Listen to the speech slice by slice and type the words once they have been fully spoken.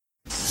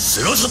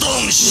セガサタ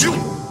ーンしろ。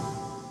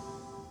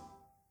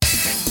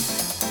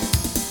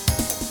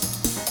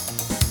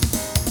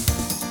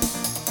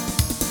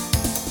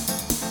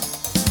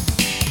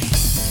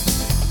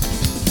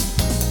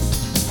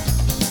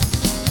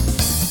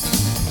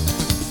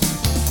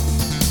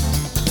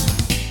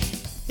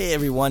 Hey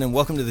everyone, and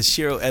welcome to the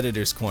Shiro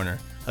Editor's Corner,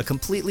 a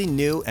completely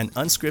new and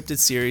unscripted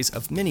series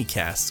of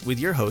mini-casts with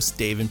your hosts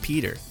Dave and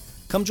Peter.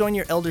 Come join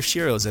your elder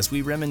Shiros as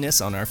we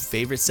reminisce on our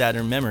favorite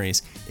Saturn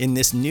memories in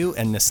this new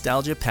and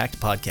nostalgia-packed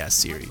podcast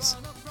series.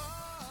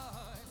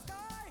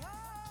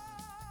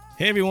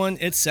 Hey everyone,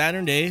 it's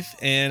Saturn Dave,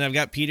 and I've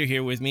got Peter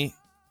here with me.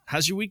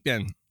 How's your week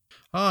been?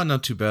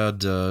 Not too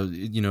bad.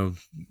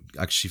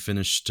 Actually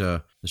finished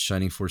the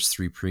Shining Force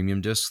 3 Premium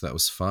disc. That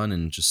was fun,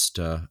 and just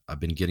I've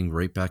been getting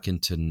right back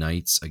into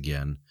Knights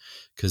again,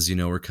 because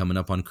we're coming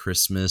up on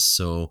Christmas,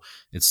 so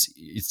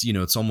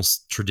it's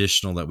almost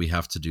traditional that we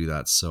have to do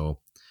that. So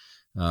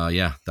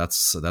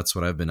that's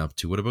what I've been up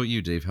to. What about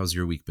you, Dave? How's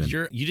your week been?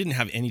 You didn't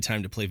have any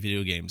time to play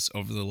video games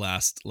over the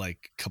last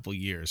couple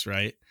years,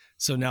 right?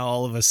 So now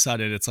all of a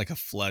sudden it's like a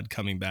flood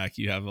coming back.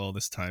 You have all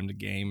this time to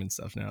game and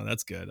stuff now.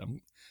 That's good.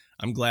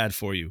 I'm glad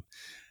for you.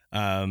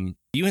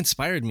 You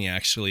inspired me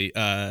actually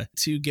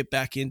to get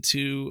back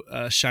into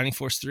Shining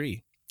Force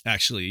 3.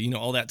 Actually,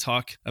 all that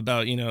talk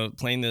about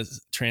playing the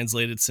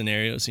translated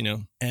scenarios,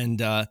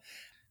 and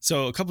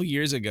so a couple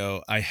years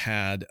ago I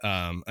had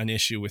an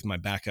issue with my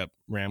backup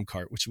RAM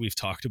card, which we've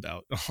talked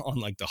about on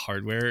the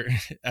hardware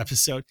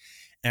episode,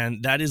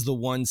 and that is the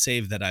one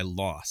save that I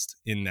lost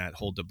in that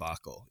whole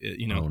debacle.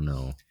 Oh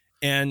no!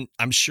 And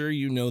I'm sure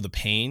the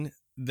pain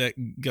that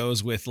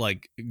goes with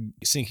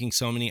sinking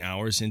so many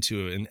hours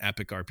into an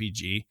epic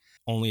RPG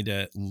only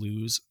to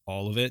lose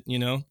all of it,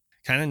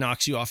 kind of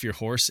knocks you off your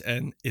horse,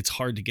 and it's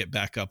hard to get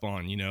back up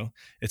on,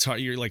 it's hard.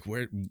 You're like,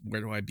 where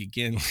do I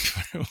begin?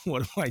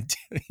 What do I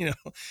do?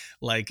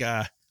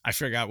 I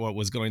forgot what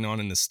was going on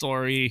in the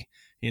story.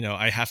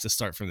 I have to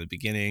start from the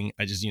beginning.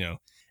 I just,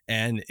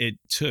 and it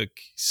took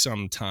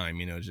some time,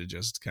 to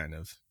just kind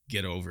of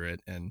get over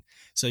it. And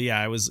so, yeah,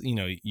 I was,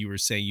 you were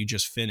saying you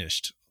just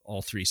finished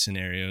all 3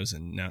 scenarios,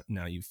 and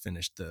now you've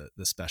finished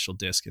the special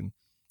disc. And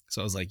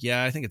so I was like,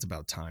 yeah, I think it's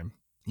about time.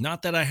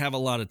 Not that I have a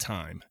lot of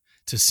time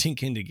to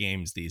sink into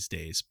games these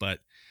days, but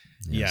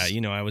yes.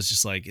 Yeah, I was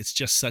just like, it's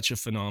just such a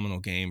phenomenal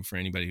game for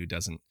anybody who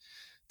doesn't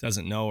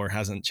know or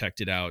hasn't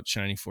checked it out.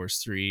 Shining Force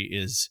 3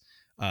 is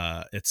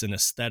it's an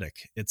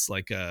aesthetic. It's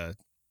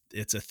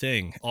it's a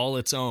thing all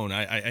its own.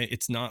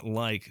 It's not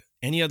like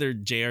any other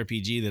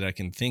JRPG that I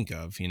can think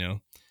of,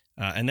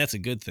 and that's a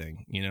good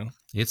thing,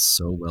 It's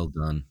so well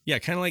done. Yeah,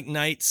 kind of like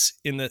Knights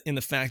in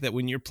the fact that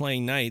when you're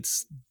playing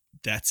Knights,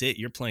 that's it.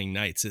 You're playing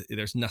Knights.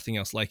 There's nothing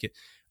else like it.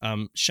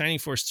 Shining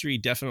Force 3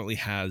 definitely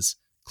has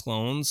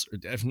clones.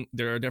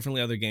 There are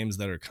definitely other games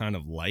that are kind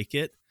of like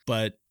it,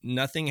 but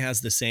nothing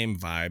has the same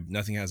vibe.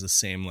 Nothing has the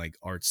same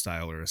art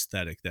style or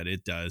aesthetic that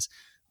it does.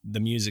 The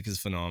music is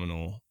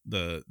phenomenal.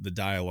 The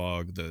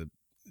dialogue, the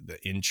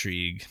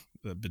intrigue,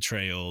 the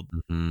betrayal.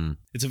 Mm-hmm.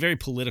 It's a very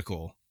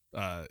political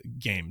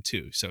game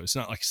too, so it's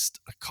not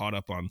caught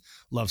up on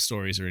love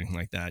stories or anything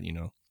like that.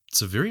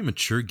 It's a very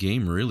mature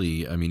game,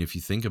 really. I mean, if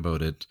you think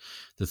about it,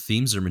 the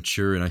themes are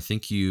mature, and I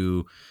think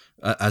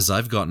as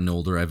I've gotten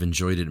older, I've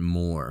enjoyed it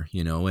more,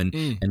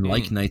 and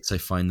like Knights, I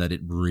find that it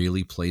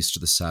really plays to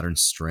the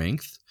Saturn's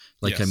strength.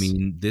 Yes. I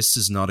mean, this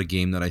is not a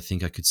game that I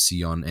think I could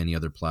see on any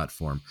other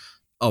platform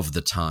of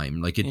the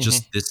time.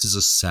 This is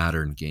a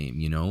Saturn game,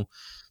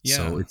 Yeah.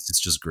 So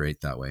it's just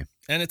great that way.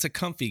 And it's a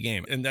comfy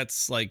game. And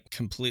that's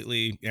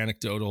completely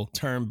anecdotal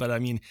term. But I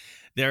mean,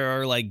 there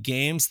are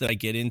games that I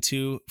get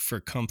into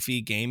for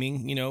comfy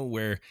gaming,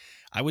 where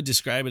I would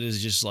describe it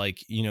as just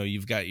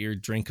you've got your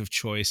drink of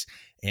choice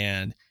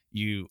and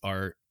you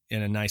are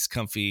in a nice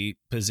comfy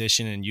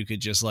position and you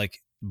could just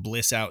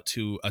bliss out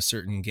to a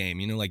certain game.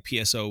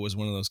 PSO was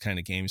one of those kind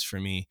of games for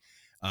me.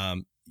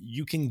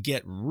 You can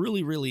get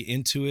really, really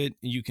into it.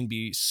 You can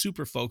be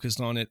super focused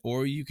on it,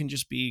 or you can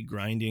just be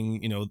grinding,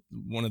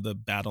 one of the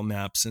battle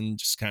maps and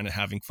just kind of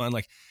having fun.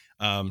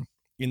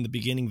 In the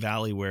beginning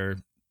valley where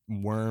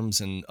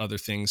worms and other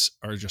things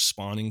are just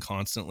spawning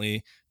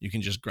constantly, you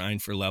can just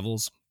grind for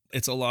levels.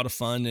 It's a lot of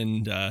fun.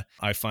 And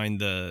I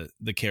find the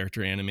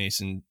character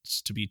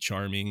animations to be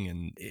charming,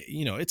 and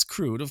it's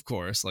crude, of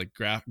course,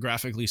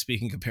 graphically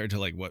speaking, compared to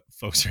what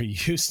folks are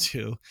used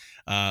to.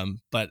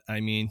 But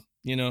I mean,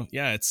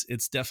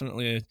 it's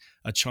definitely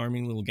a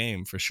charming little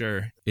game for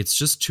sure. It's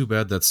just too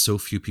bad that so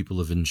few people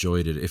have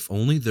enjoyed it. If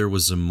only there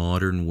was a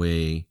modern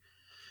way,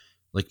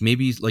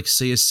 maybe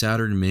say a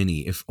Saturn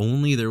Mini. If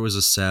only there was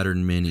a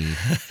Saturn Mini,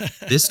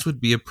 this would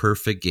be a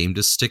perfect game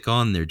to stick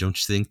on there, don't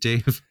you think,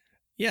 Dave?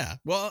 Yeah.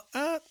 Well,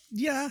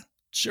 yeah,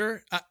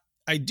 sure.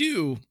 I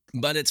do,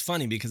 but it's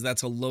funny because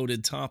that's a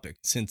loaded topic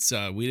since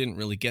we didn't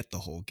really get the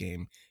whole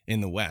game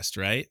in the West,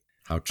 right?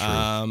 How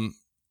true.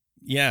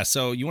 Yeah,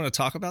 so you want to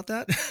talk about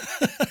that?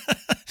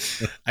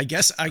 I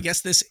guess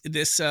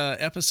this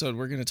episode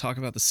we're going to talk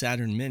about the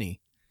Saturn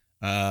Mini,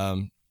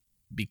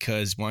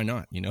 because why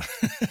not? Yeah.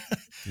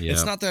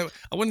 It's not that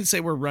I wouldn't say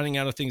we're running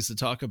out of things to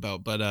talk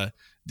about, but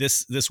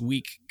this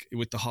week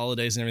with the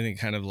holidays and everything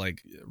kind of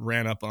like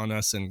ran up on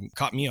us and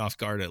caught me off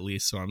guard at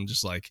least. So I'm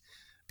just like,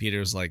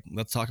 Peter's like,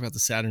 let's talk about the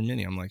Saturn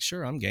Mini. I'm like,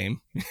 sure, I'm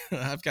game.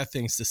 I've got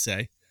things to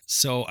say.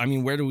 So, I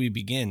mean, where do we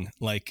begin?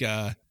 Like,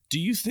 do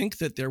you think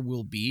that there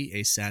will be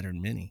a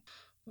Saturn Mini?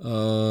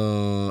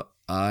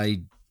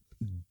 I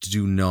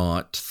do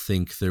not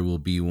think there will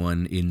be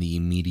one in the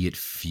immediate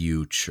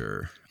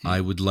future.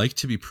 I would like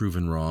to be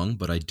proven wrong,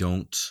 but I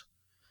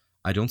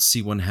don't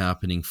see one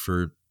happening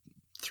for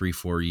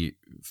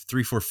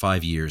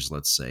 5 years,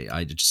 let's say.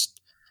 I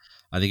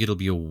think it'll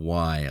be a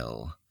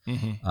while.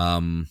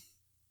 Mm-hmm.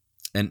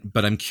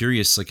 But I'm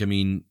curious, like, I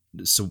mean,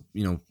 so,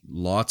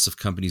 lots of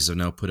companies have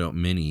now put out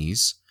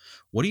minis.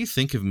 What do you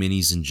think of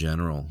minis in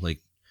general?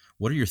 Like,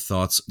 what are your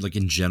thoughts, like,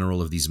 in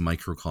general, of these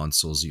micro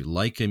consoles? You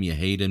like them? You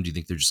hate them? Do you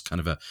think they're just kind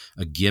of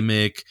a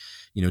gimmick?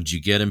 Do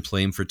you get them,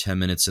 play them for 10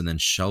 minutes and then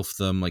shelf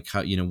them? Like,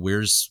 how,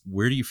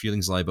 where do your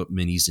feelings lie about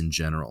minis in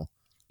general?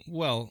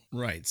 Well,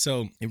 right.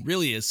 So it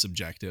really is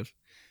subjective,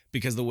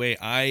 because the way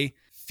I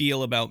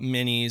feel about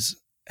minis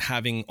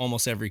having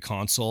almost every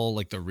console,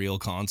 like the real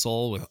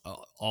console with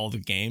all the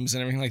games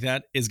and everything like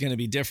that, is going to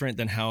be different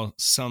than how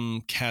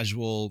some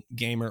casual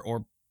gamer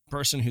or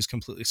person who's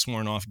completely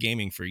sworn off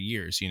gaming for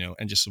years,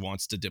 and just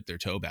wants to dip their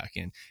toe back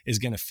in, is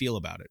going to feel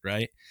about it.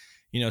 Right.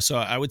 So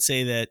I would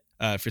say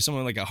that for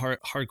someone like a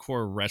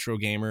hardcore retro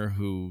gamer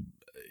who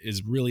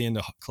is really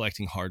into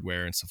collecting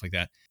hardware and stuff like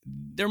that,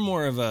 they're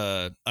more of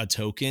a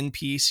token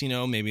piece,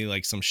 maybe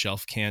like some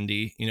shelf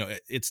candy.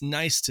 It's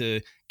nice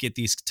to get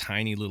these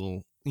tiny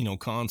little,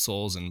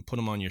 consoles and put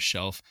them on your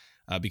shelf,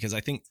 because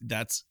I think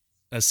that's,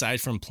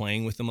 aside from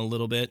playing with them a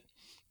little bit,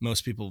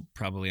 most people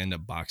probably end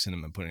up boxing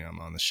them and putting them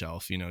on the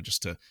shelf,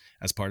 just to,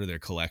 as part of their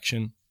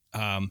collection.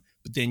 But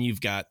then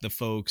you've got the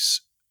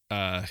folks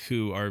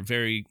who are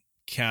very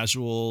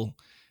casual,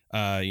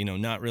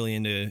 not really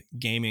into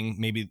gaming.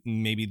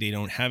 Maybe they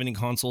don't have any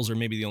consoles, or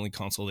maybe the only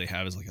console they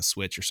have is like a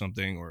Switch or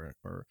something, or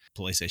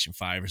PlayStation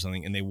 5 or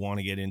something, and they want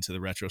to get into the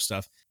retro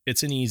stuff.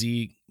 It's an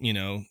easy,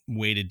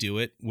 way to do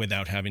it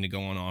without having to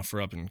go on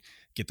OfferUp and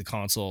get the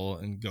console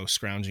and go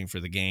scrounging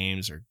for the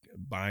games or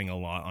buying a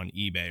lot on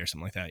eBay or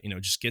something like that.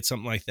 Just get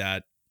something like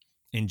that,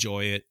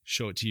 enjoy it,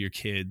 show it to your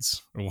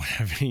kids or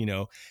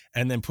whatever,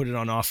 and then put it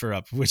on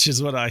OfferUp, which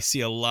is what I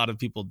see a lot of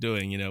people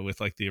doing, with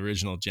like the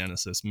original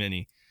Genesis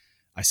Mini.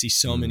 I see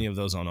so many of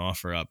those on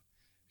OfferUp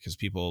because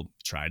people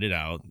tried it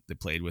out. They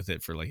played with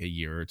it for like a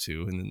year or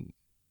two, and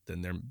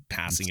then they're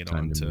passing it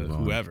on to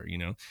whoever,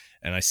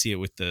 and I see it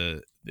with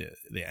the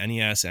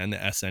NES and the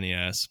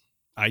SNES.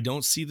 I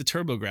don't see the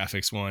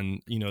TurboGrafx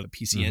one, the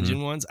PC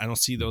Engine ones. I don't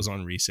see those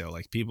on resale.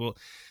 Like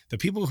the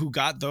people who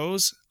got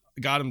those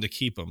got them to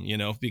keep them,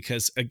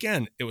 because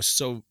again, it was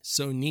so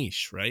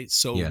niche, right?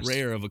 So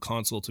rare of a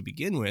console to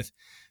begin with.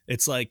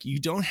 It's like you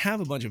don't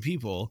have a bunch of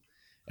people,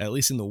 at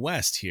least in the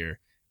West here,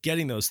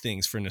 getting those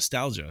things for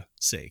nostalgia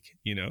sake.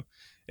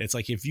 It's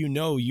like, if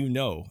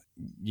to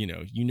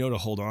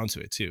hold on to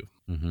it too.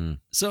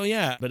 So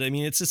yeah, but I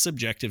mean, it's a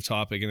subjective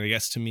topic, and I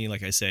guess to me,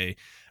 like I say,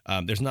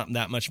 there's not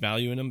that much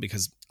value in them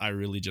because I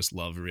really just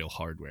love real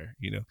hardware.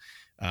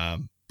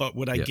 But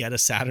would I get a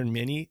Saturn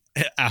Mini?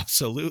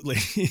 Absolutely.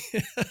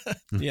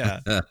 Yeah.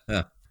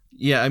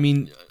 Yeah, I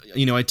mean,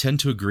 I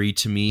tend to agree.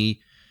 To me,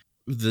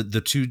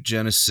 the two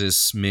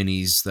Genesis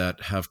Minis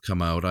that have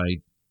come out,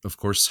 I of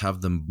course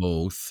have them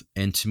both,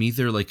 and to me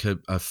they're like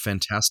a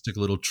fantastic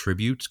little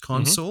tribute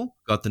console.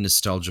 Got the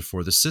nostalgia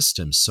for the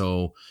system.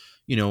 So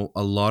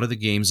a lot of the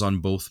games on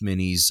both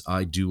minis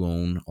I do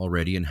own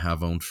already and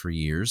have owned for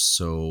years.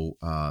 So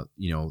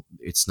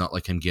it's not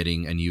like I'm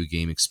getting a new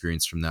game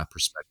experience from that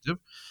perspective.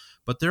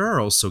 But there are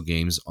also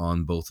games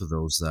on both of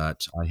those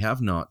that I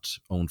have not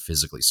owned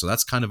physically. So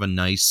that's kind of a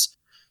nice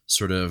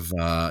sort of,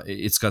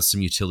 it's got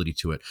some utility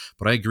to it.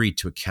 But I agree,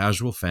 to a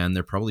casual fan,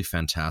 they're probably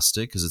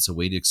fantastic because it's a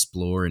way to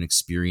explore and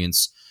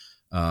experience,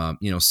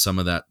 some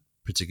of that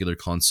particular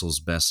console's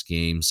best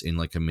games in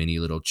like a mini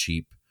little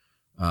cheap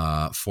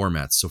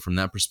format. So from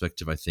that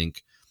perspective, I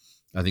think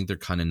they're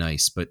kind of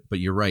nice. But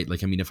you're right.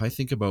 Like, I mean, if I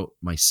think about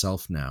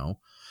myself now,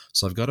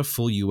 so I've got a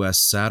full US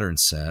Saturn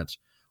set.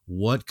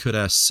 What could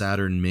a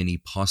Saturn Mini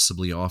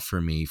possibly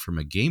offer me from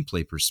a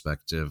gameplay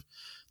perspective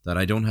that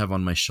I don't have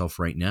on my shelf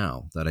right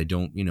now, that I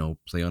don't,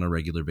 play on a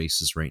regular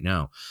basis right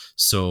now?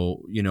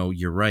 So,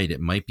 you're right.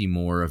 It might be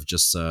more of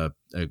just a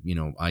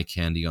eye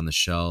candy on the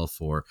shelf,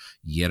 or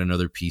yet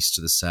another piece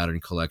to the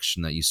Saturn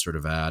collection that you sort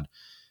of add.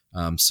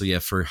 So yeah,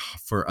 for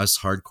us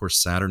hardcore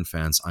Saturn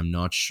fans, I'm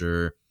not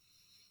sure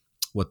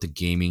what the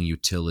gaming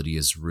utility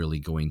is really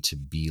going to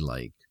be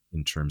like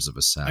in terms of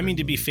a Saturn. I mean,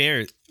 to be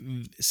fair,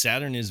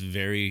 Saturn is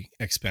very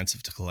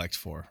expensive to collect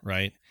for,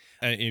 right?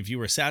 If you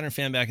were a Saturn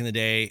fan back in the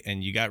day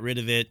and you got rid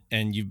of it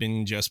and you've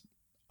been just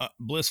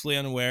blissfully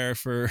unaware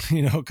for,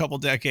 a couple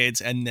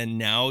decades, and then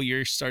now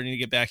you're starting to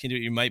get back into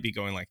it, you might be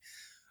going like,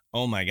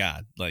 oh my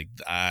God, like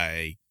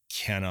I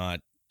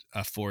cannot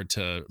afford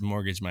to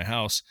mortgage my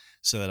house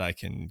so that I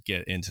can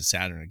get into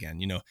Saturn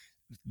again.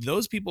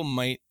 Those people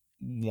might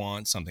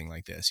want something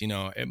like this.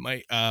 It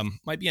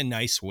might be a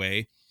nice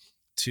way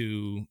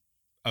to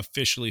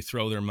officially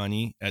throw their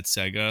money at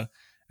Sega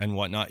and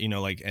whatnot,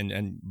 like,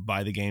 and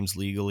buy the games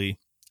legally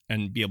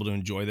and be able to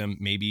enjoy them,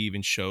 maybe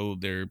even show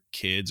their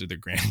kids or their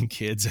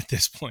grandkids at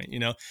this point.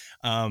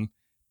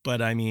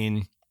 But I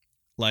mean,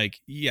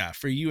 like, yeah,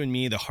 for you and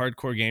me, the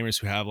hardcore gamers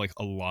who have like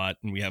a lot,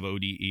 and we have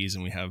ODEs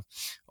and we have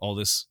all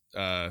this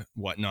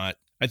whatnot,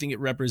 I think it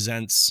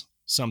represents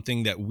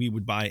something that we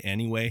would buy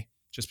anyway,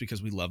 just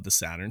because we love the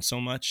Saturn so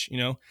much.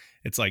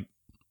 It's like,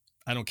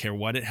 I don't care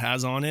what it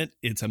has on it.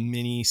 It's a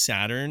mini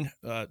Saturn,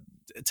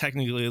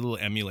 technically a little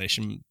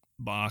emulation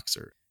box,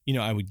 or,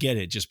 I would get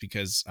it just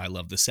because I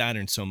love the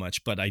Saturn so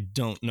much, but I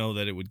don't know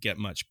that it would get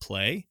much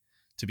play.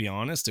 To be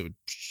honest, it would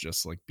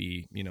just like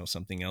be,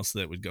 something else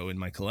that would go in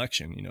my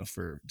collection,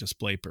 for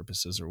display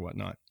purposes or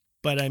whatnot.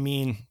 But I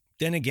mean,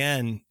 then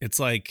again, it's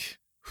like,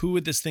 who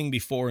would this thing be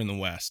for in the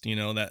West?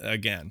 That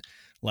again,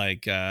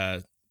 like,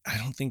 I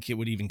don't think it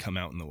would even come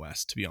out in the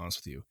West, to be honest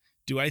with you.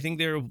 Do I think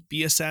there will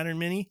be a Saturn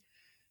Mini?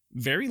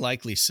 Very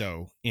likely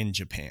so in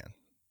Japan.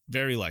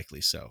 Very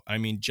likely so. I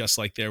mean, just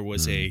like there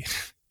was a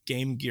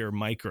Game Gear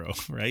Micro,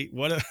 right?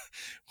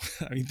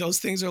 I mean, those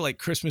things are like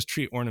Christmas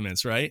tree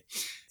ornaments, right?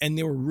 And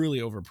they were really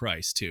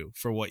overpriced too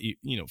for what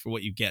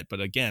you get.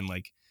 But again,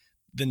 like,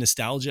 the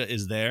nostalgia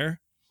is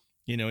there.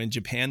 In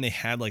Japan, they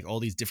had like all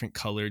these different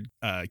colored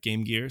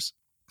Game Gears.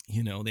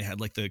 They had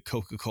like the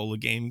Coca-Cola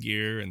Game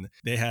Gear, and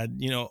they had,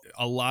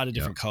 a lot of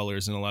different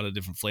colors and a lot of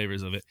different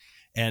flavors of it.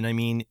 And I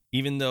mean,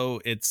 even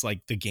though it's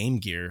like the Game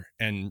Gear,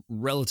 and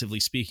relatively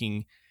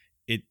speaking,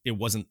 it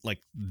wasn't like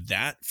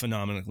that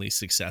phenomenally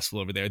successful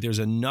over there, there's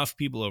enough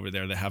people over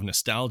there that have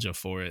nostalgia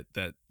for it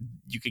that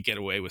you could get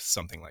away with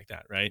something like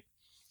that, right?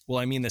 Well,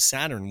 I mean, the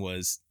Saturn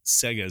was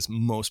Sega's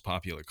most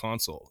popular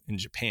console in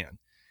Japan.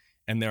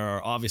 And there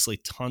are obviously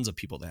tons of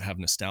people that have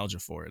nostalgia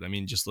for it. I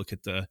mean, just look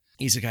at the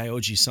Isekai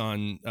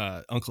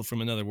Oji-san, Uncle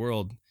from Another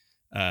World.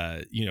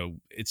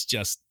 It's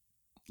just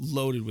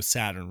loaded with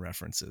Saturn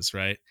references,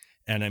 right?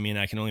 And I mean,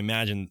 I can only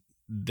imagine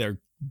they're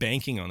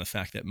banking on the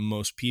fact that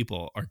most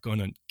people are going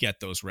to get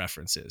those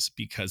references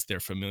because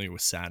they're familiar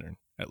with Saturn,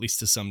 at least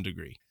to some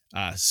degree.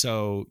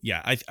 So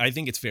yeah, I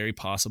think it's very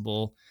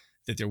possible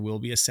that there will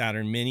be a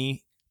Saturn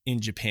Mini in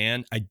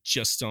Japan. I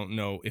just don't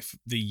know if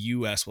the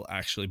US will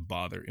actually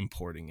bother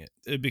importing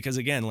it, because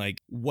again,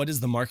 like, what is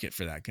the market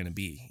for that going to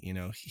be,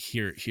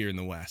 here in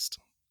the West?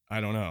 I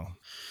don't know.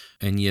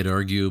 And yet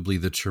arguably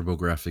the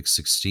TurboGrafx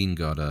 16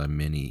 got a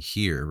Mini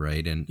here,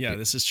 right? And yeah,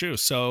 this is true.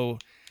 So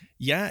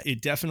yeah,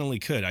 it definitely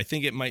could. I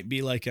think it might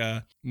be like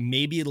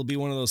maybe it'll be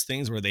one of those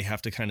things where they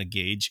have to kind of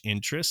gauge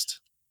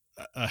interest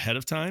ahead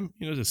of time,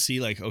 to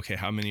see like, okay,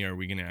 how many are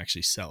we going to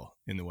actually sell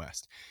in the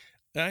West?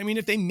 I mean,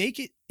 if they make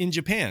it in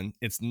Japan,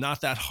 it's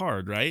not that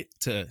hard, right?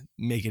 To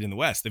make it in the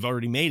West. They've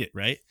already made it,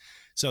 right?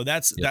 So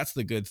that's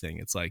the good thing.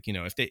 It's like,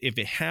 if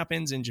it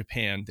happens in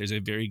Japan, there's a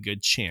very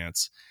good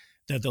chance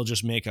that they'll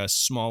just make a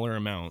smaller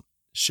amount,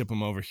 ship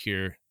them over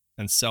here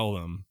and sell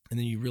them. And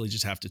then you really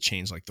just have to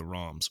change like the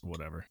ROMs or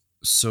whatever.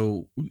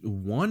 So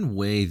one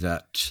way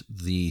that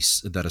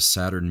a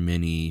Saturn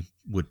Mini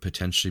would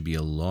potentially be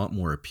a lot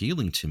more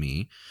appealing to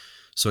me.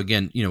 So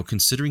again,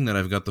 considering that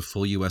I've got the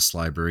full US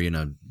library and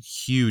a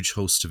huge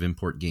host of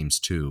import games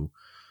too,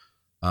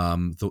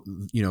 from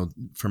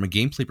a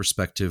gameplay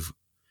perspective,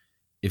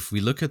 if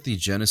we look at the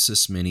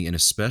Genesis Mini, and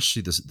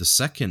especially the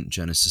second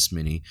Genesis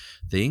Mini,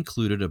 they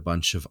included a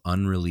bunch of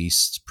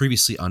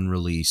previously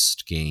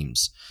unreleased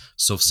games.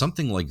 So if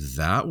something like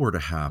that were to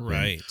happen,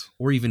 right,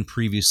 or even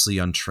previously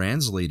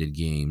untranslated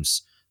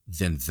games,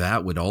 then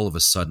that would all of a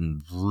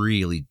sudden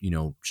really,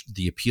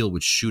 the appeal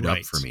would shoot up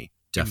for me.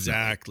 Definitely.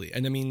 Exactly.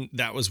 And I mean,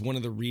 that was one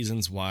of the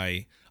reasons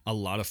why a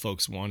lot of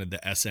folks wanted the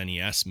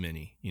SNES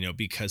Mini,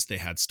 because they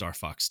had Star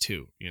Fox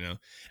 2,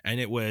 and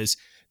it was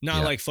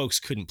not like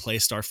folks couldn't play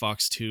Star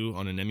Fox 2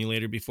 on an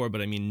emulator before,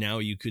 but I mean, now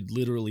you could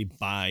literally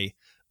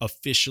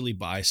officially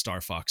buy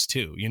Star Fox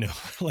 2,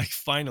 like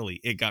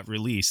finally it got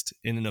released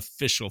in an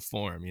official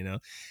form,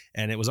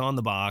 and it was on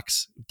the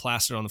box,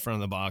 plastered on the front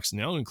of the box,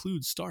 now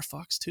includes Star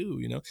Fox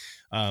 2,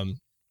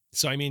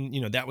 so I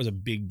mean, that was a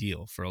big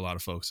deal for a lot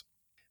of folks.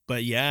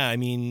 But yeah, I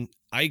mean,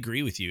 I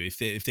agree with you. If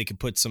they could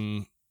put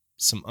some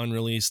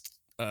unreleased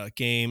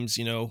games,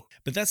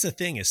 but that's the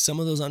thing, is some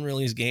of those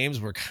unreleased games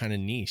were kind of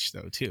niche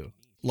though too.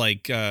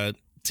 Like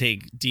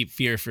take Deep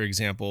Fear, for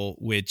example,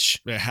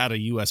 which had a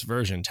US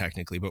version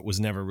technically, but was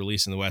never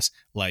released in the West.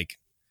 Like,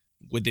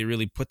 would they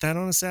really put that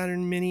on a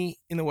Saturn Mini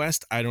in the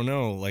West? I don't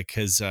know. Like,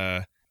 because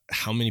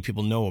how many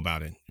people know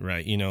about it,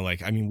 right?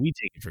 Like, I mean, we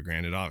take it for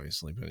granted,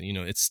 obviously, but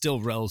it's still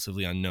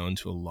relatively unknown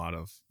to a lot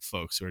of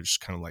folks who are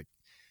just kind of like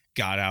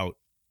got out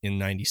in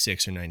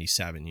 96 or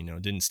 97,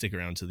 didn't stick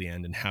around to the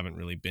end and haven't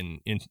really been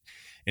in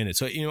it.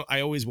 So, I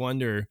always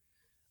wonder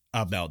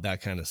about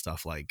that kind of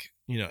stuff. Like,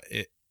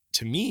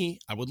 to me,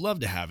 I would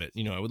love to have it.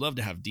 I would love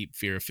to have Deep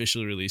Fear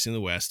officially released in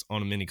the West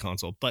on a mini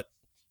console, but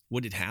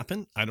would it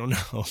happen? I don't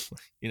know.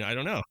 I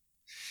don't know.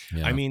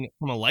 Yeah. I mean,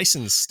 from a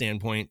license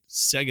standpoint,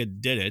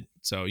 Sega did it.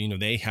 So,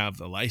 they have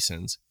the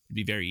license. It'd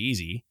be very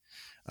easy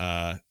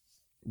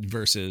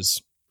versus,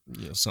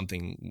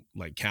 something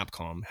like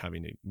Capcom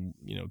having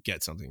to,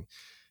 get something.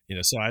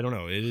 So I don't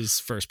know. It is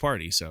first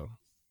party, so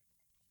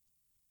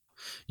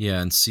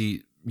Yeah, and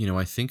see,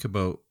 I think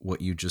about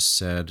what you just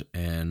said,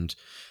 and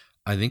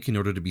I think in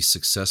order to be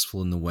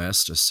successful in the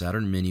West, a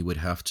Saturn Mini would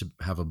have to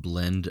have a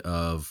blend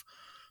of,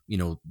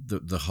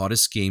 the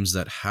hottest games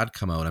that had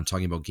come out. I'm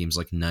talking about games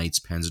like Knights,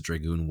 Panzer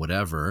Dragoon,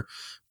 whatever.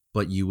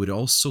 But you would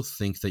also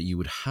think that you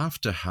would have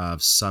to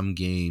have some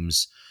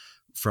games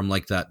from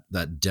like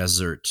that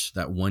desert,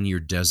 that 1 year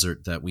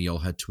desert that we all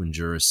had to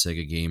endure as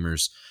Sega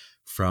gamers,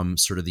 from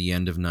sort of the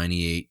end of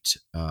 '98,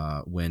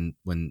 when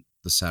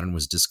the Saturn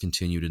was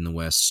discontinued in the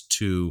West,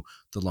 to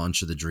the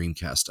launch of the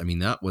Dreamcast. I mean,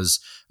 that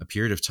was a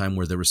period of time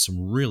where there was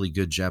some really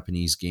good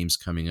Japanese games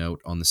coming out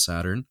on the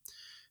Saturn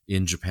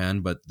in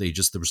Japan, but there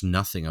was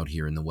nothing out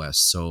here in the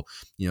West. So,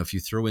 if you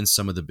throw in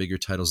some of the bigger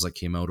titles that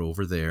came out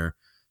over there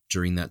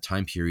during that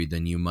time period,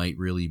 then you might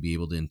really be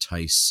able to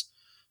entice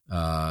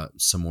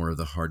some more of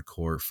the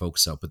hardcore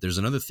folks out. But there's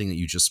another thing that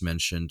you just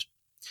mentioned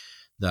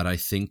that I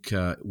think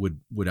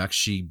would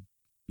actually,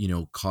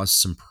 cause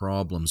some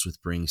problems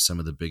with bringing some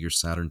of the bigger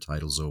Saturn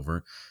titles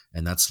over,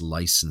 and that's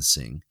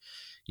licensing.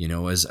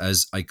 As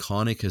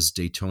iconic as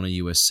Daytona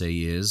USA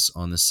is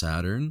on the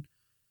Saturn,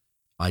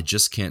 I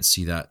just can't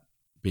see that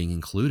being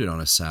included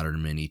on a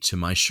Saturn Mini, to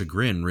my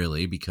chagrin,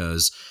 really,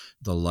 because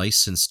the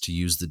license to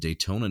use the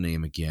Daytona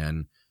name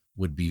again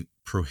would be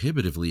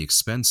prohibitively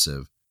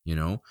expensive,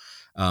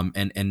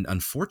 and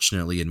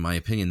unfortunately, in my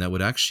opinion, that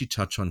would actually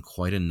touch on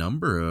quite a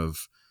number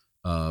of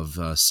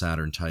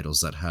Saturn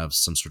titles that have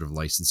some sort of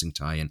licensing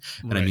tie-in.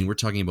 And I mean, we're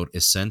talking about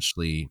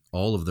essentially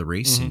all of the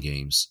racing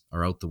games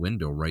are out the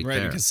window right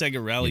there. Because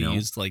Sega Rally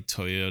used like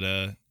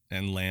Toyota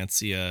and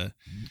Lancia,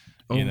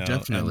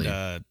 definitely.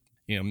 And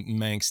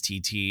Manx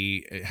TT,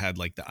 it had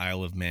like the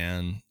Isle of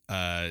Man,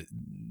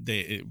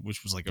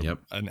 which was like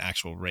an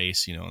actual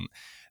race,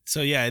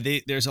 So yeah,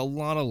 there's a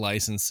lot of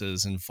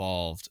licenses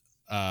involved.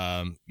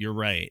 You're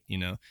right,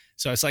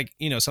 So it's like,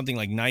 something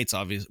like Knights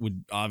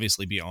would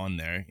obviously be on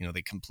there.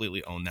 They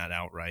completely own that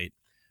outright.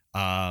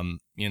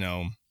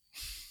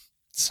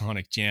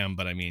 Sonic Jam,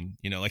 but I mean,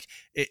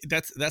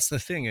 that's the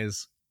thing,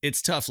 is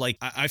it's tough. Like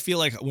I feel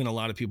like when a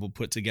lot of people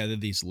put together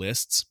these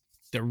lists,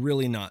 they're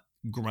really not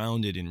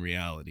grounded in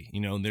reality.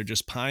 They're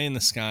just pie in the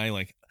sky.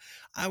 Like,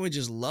 I would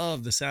just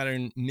love the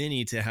Saturn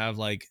Mini to have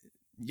like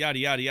yada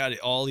yada yada,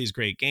 all these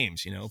great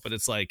games, but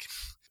it's like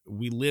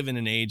we live in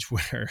an age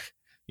where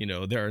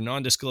there are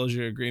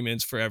non-disclosure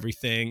agreements for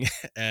everything,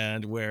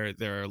 and where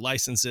there are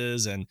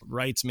licenses and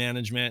rights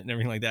management and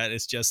everything like that.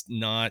 It's just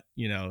not,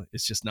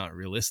 it's just not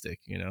realistic.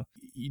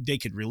 They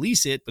could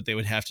release it, but they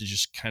would have to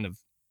just kind of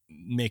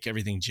make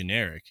everything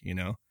generic,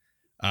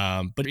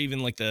 but even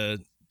like the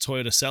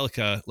Toyota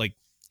Celica, like,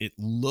 it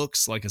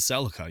looks like a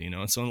Celica,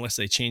 and so unless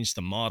they change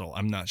the model,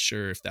 I'm not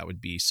sure if that would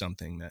be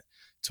something that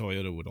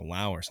Toyota would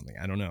allow or something.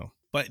 I don't know.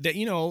 But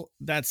that,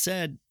 that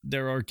said,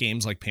 there are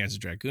games like Panzer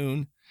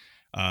Dragoon.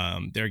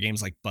 There are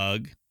games like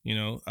Bug,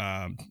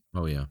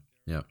 oh yeah.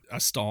 A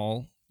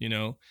Stall, I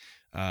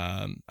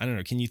don't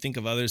know. Can you think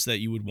of others that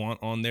you would want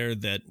on there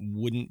that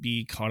wouldn't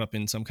be caught up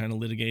in some kind of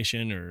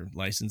litigation or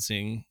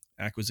licensing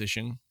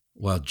acquisition?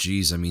 Well,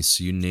 geez, I mean,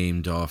 so you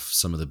named off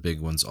some of the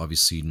big ones.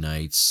 Obviously,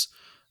 Knights.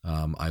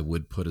 I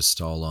would put a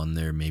Stall on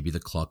there. Maybe the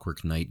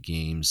Clockwork Knight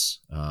games.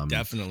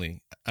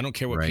 Definitely. I don't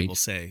care what people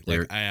say.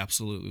 Like, I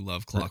absolutely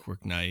love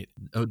Clockwork Knight.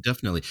 Oh,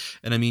 definitely.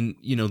 And I mean,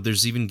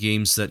 there's even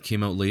games that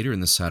came out later in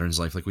the Saturn's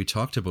life. Like we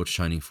talked about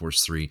Shining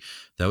Force 3.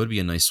 That would be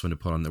a nice one to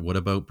put on there. What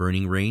about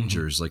Burning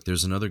Rangers? Like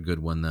there's another good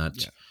one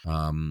that,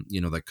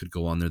 that could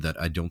go on there that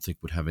I don't think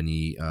would have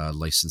any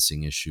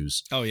licensing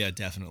issues. Oh, yeah,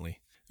 definitely.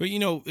 But,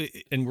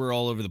 and we're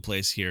all over the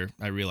place here,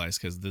 I realize,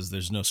 because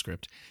there's no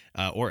script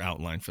or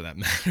outline for that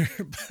matter.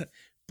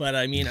 But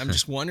I mean, I'm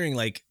just wondering,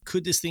 like,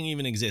 could this thing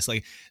even exist?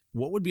 Like,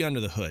 what would be under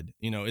the hood?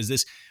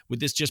 Would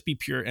this just be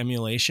pure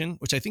emulation?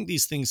 Which I think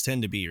these things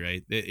tend to be,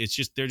 right?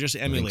 They're just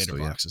emulator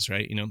boxes,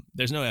 right?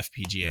 There's no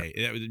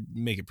FPGA. That would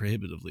make it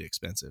prohibitively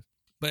expensive.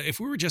 But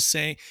if we were just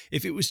saying,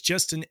 if it was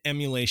just an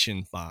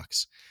emulation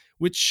box,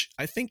 which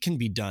I think can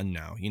be done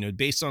now,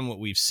 based on what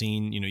we've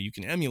seen, you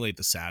can emulate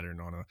the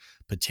Saturn on a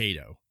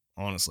potato.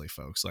 Honestly,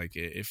 folks, like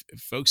if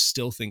folks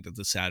still think that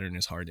the Saturn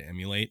is hard to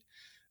emulate,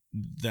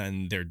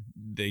 then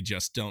they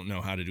just don't know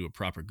how to do a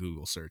proper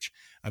Google search,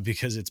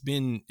 because it's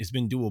been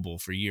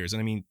doable for years. And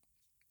I mean,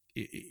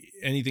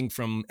 anything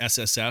from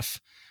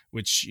SSF,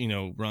 which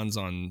runs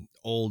on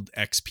old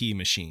XP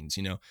machines,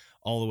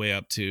 all the way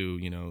up to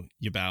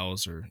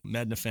Yabaos or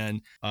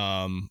Mednafen.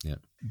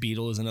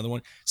 Beetle is another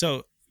one.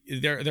 So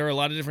there are a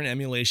lot of different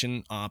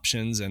emulation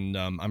options, and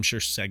I'm sure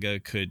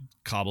Sega could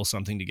cobble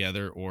something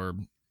together, or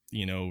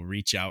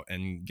reach out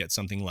and get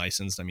something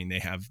licensed. I mean, they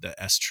have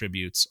the S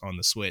Tributes on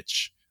the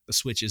Switch. The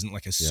Switch isn't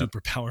like a super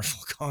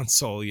powerful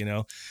console,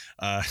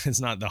 it's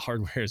not, the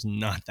hardware is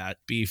not that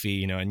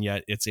beefy, and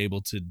yet it's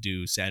able to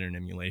do Saturn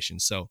emulation.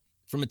 So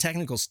from a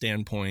technical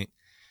standpoint,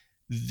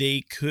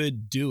 they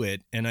could do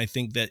it. And I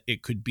think that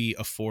it could be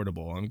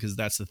affordable, because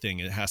that's the thing.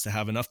 It has to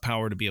have enough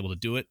power to be able to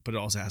do it, but it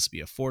also has to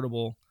be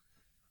affordable.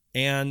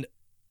 And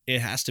it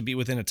has to be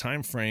within a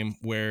time frame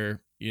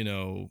where,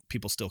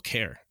 people still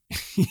care.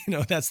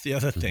 That's the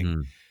other thing.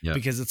 Hmm. Yeah.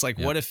 Because it's like,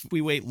 Yeah. what if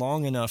we wait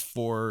long enough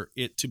for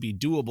it to be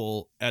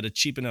doable at a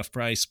cheap enough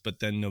price, but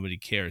then nobody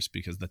cares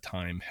because the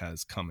time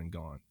has come and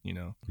gone,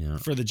 Yeah.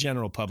 for the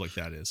general public,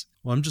 that is.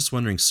 Well, I'm just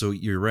wondering. So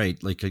you're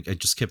right. Like I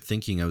just kept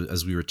thinking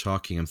as we were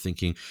talking. I'm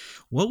thinking,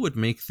 what would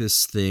make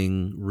this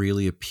thing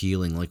really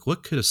appealing? Like,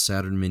 what could a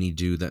Saturn Mini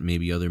do that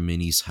maybe other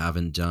minis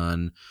haven't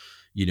done?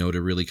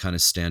 To really kind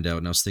of stand out.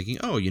 And I was thinking,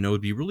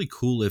 it'd be really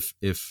cool if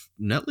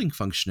Netlink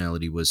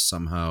functionality was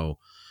somehow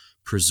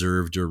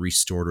preserved or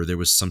restored, or there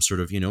was some sort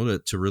of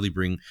to really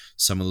bring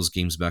some of those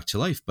games back to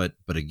life. But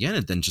again,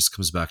 it then just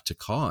comes back to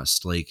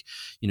cost. Like,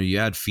 you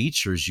add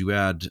features, you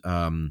add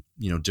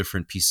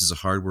different pieces of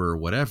hardware or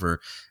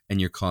whatever, and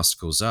your cost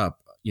goes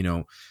up.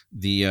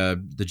 The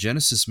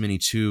Genesis Mini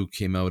 2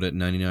 came out at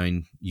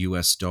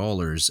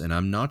 $99, and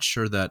I'm not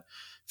sure that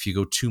if you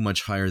go too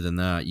much higher than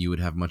that, you would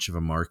have much of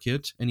a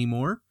market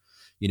anymore.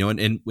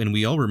 And when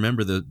we all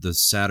remember the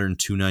Saturn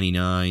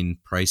 299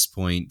 price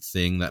point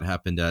thing that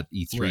happened at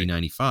E3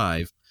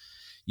 95,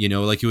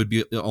 like it would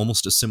be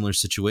almost a similar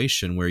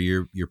situation where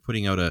you're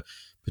putting out a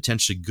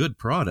potentially good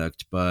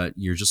product, but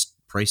you're just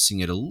pricing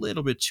it a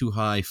little bit too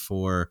high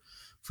for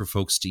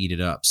folks to eat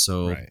it up.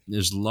 So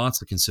there's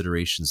lots of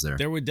considerations there.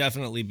 There would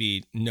definitely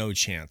be no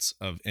chance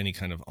of any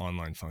kind of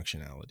online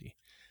functionality.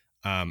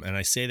 And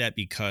I say that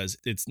because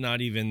it's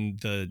not even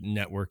the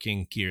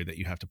networking gear that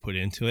you have to put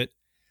into it.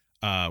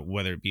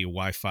 Whether it be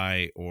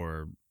Wi-Fi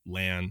or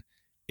LAN,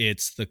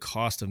 it's the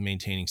cost of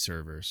maintaining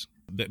servers.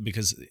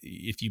 Because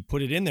if you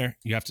put it in there,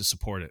 you have to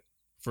support it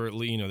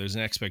there's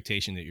an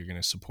expectation that you're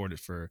going to support it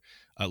for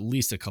at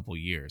least a couple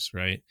years,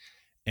 right?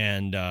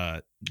 And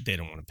they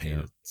don't want to pay.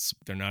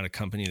 They're not a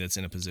company that's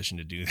in a position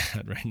to do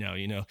that right now.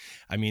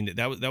 I mean,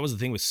 that was the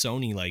thing with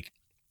Sony. Like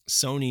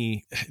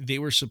Sony, they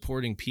were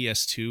supporting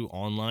PS2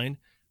 online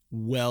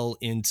well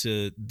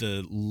into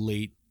the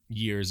late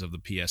years of the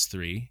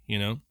PS3.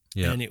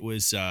 Yeah. And it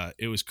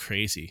was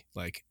crazy.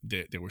 Like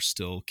there were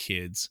still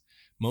kids,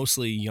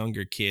 mostly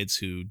younger kids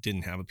who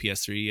didn't have a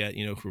PS3 yet,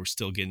 who were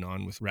still getting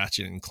on with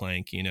Ratchet and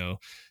Clank,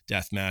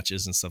 death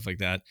matches and stuff like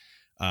that.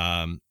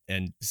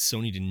 And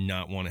Sony did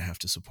not want to have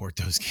to support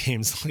those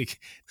games,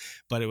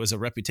 but it was a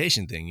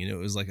reputation thing. It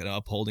was like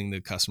upholding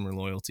the customer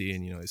loyalty,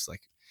 and it's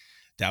like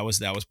that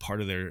was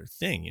part of their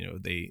thing.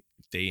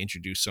 They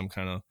introduced some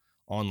kind of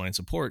online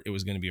support. It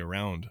was going to be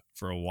around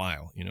for a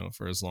while,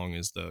 for as long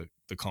as the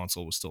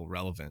console was still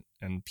relevant,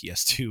 and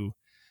PS2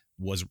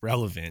 was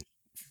relevant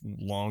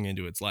long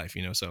into its life,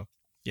 so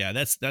yeah,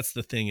 that's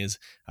the thing is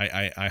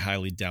I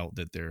highly doubt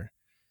that there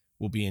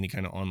will be any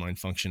kind of online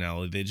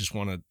functionality. They just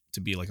want it to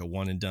be like a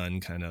one and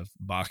done kind of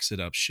box it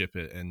up, ship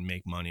it, and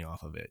make money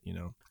off of it,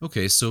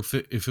 Okay, so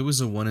if it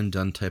was a one and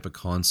done type of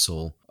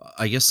console,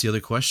 I guess the other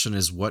question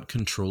is, what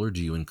controller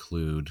do you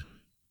include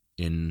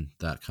in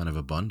that kind of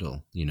a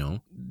bundle?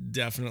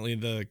 Definitely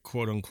the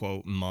quote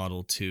unquote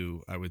Model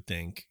 2, I would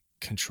think,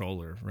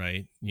 controller,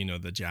 right?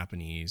 The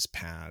Japanese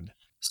pad.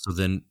 So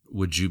then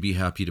would you be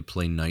happy to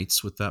play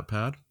Knights with that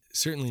pad?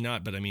 Certainly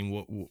not, but I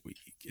mean,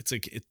 it's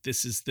like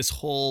this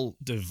whole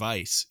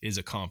device is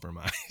a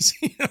compromise.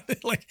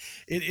 Like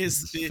it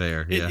is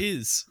fair. It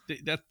is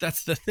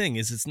that's the thing,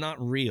 is it's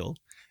not real.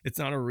 It's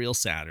not a real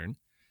Saturn.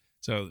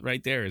 So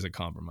right there is a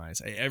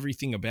compromise.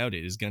 Everything about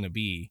it is going to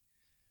be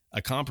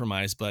a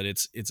compromise, but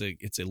it's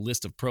a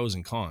list of pros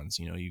and cons.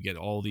 You get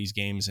all these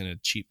games in a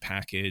cheap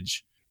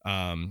package.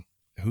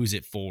 Who's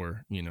it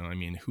for? I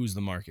mean, who's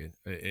the market?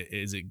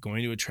 Is it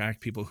going to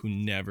attract people who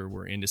never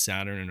were into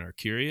Saturn and are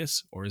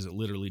curious, or is it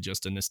literally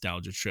just a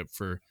nostalgia trip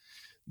for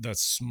the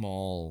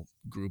small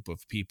group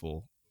of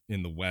people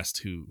in the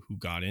West who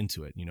got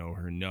into it,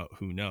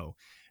 who know?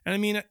 And I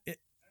mean,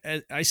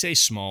 I say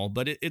small,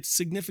 but it's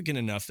significant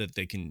enough that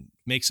they can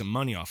make some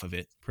money off of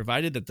it,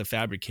 provided that the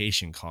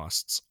fabrication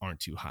costs aren't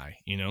too high,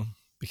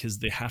 because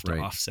they have to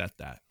offset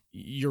that.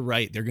 You're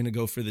right. They're going to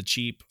go for the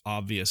cheap,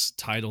 obvious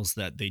titles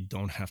that they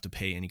don't have to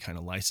pay any kind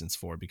of license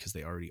for because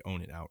they already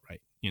own it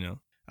outright.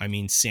 I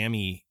mean,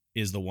 Sammy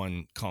is the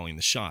one calling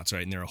the shots,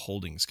 right? And they're a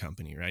holdings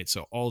company, right?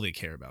 So all they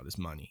care about is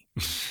money.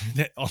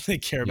 All they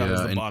care about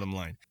is the bottom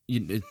line.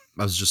 I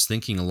was just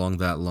thinking along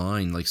that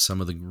line, like some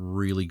of the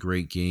really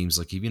great games,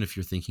 like even if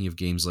you're thinking of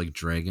games like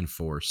Dragon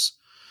Force,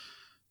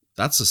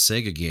 that's a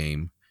Sega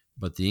game,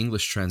 but the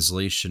English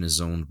translation is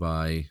owned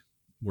by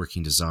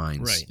Working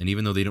Designs. Right. And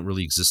even though they don't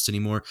really exist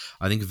anymore,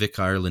 I think Vic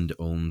Ireland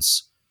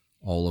owns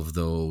all of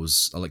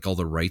those, like all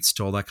the rights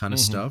to all that kind of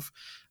stuff.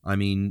 I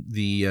mean,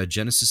 the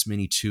Genesis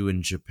Mini 2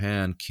 in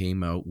Japan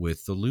came out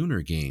with the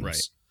Lunar games.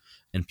 Right.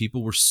 And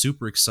people were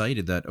super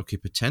excited that, okay,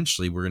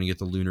 potentially we're going to get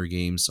the Lunar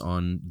games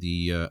on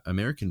the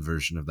American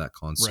version of that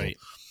console. Right.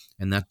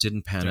 And that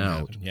didn't pan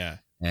out. Yeah.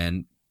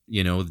 And,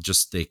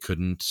 just they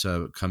couldn't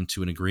come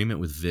to an agreement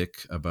with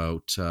Vic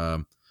about,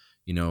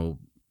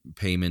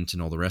 payment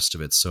and all the rest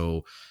of it.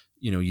 So,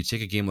 you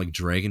take a game like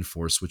Dragon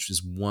Force, which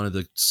is one of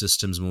the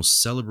system's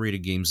most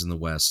celebrated games in the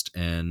West,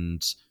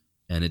 and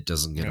it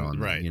doesn't get on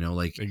right there,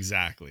 like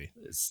exactly.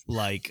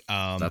 Like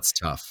that's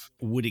tough.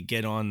 Would it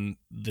get on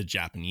the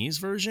Japanese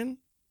version?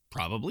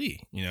 Probably.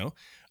 It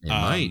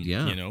might,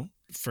 yeah.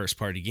 first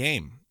party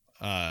game.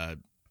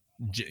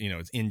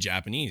 It's in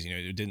Japanese.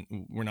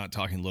 We're not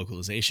talking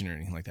localization or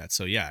anything like that.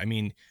 So yeah, I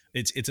mean,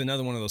 it's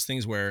another one of those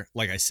things where,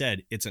 like I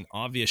said, it's an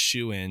obvious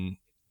shoe-in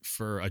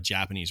for a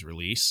Japanese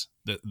release.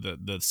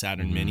 The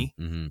Saturn Mini,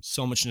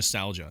 so much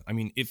nostalgia. I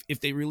mean, if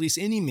they release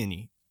any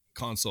mini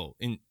console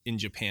in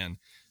Japan,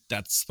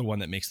 that's the one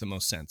that makes the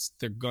most sense.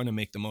 They're going to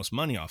make the most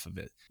money off of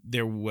it.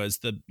 There was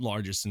the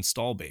largest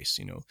install base,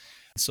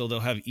 so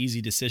they'll have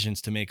easy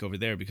decisions to make over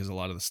there, because a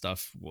lot of the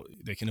stuff,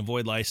 they can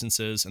avoid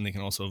licenses, and they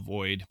can also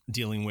avoid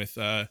dealing with,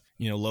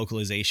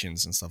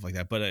 localizations and stuff like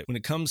that. But when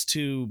it comes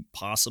to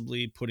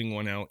possibly putting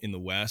one out in the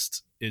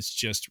West, it's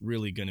just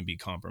really going to be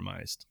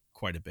compromised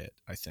quite a bit,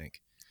 I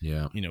think.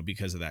 Yeah.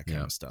 Because of that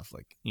kind of stuff.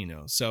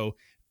 So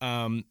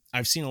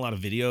I've seen a lot of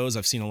videos.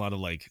 I've seen a lot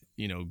of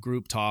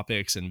group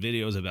topics and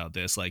videos about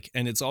this,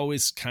 and it's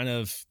always kind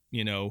of,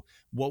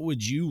 what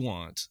would you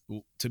want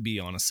to be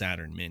on a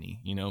Saturn Mini,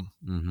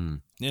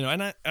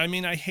 and I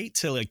mean, I hate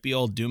to be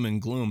all doom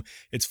and gloom.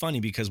 It's funny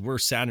because we're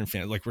Saturn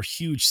fans, we're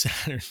huge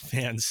Saturn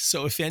fans.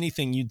 So if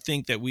anything, you'd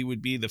think that we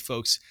would be the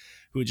folks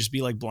who would just be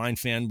blind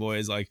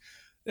fanboys,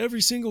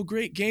 every single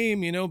great game,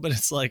 but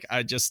it's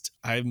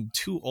I'm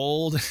too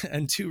old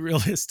and too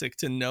realistic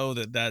to know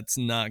that that's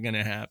not going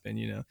to happen.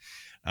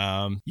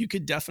 You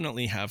could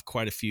definitely have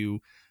quite a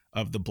few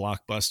of the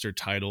blockbuster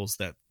titles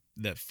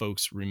that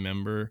folks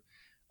remember.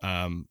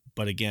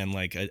 But again,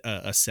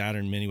 a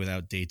Saturn Mini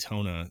without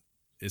Daytona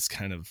is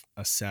kind of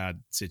a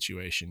sad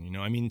situation.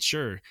 I mean,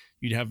 sure,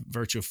 you'd have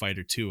Virtua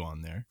Fighter 2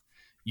 on there.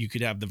 You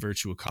could have the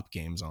Virtua Cop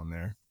games on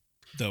there,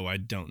 though I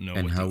don't know.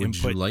 And what how the would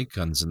input... you like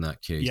guns in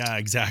that case? Yeah,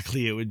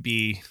 exactly. It would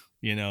be,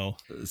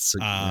 it's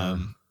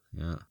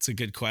it's a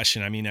good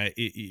question. I mean, at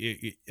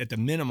the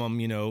minimum,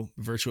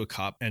 Virtua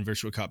Cop and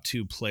Virtua Cop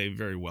 2 play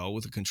very well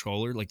with a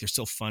controller. They're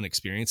still fun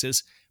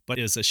experiences, but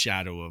it's a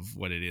shadow of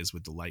what it is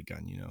with the light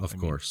gun. Of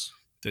course,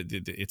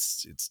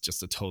 it's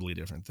just a totally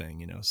different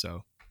thing.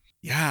 So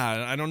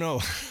yeah, I don't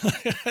know.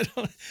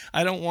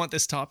 I don't want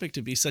this topic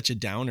to be such a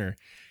downer.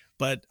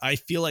 But I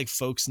feel like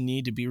folks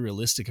need to be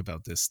realistic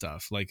about this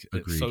stuff.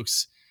 Agreed.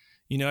 Folks,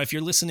 if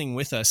you're listening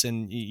with us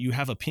and you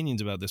have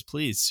opinions about this,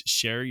 please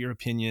share your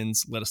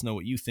opinions. Let us know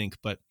what you think.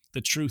 But the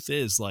truth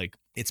is,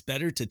 it's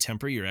better to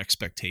temper your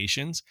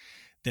expectations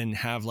than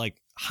have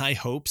high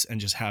hopes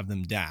and just have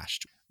them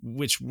dashed,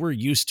 which we're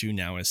used to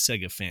now as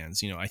Sega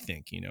fans, I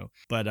think,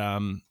 But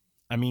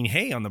I mean,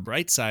 hey, on the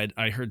bright side,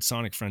 I heard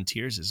Sonic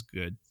Frontiers is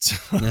good.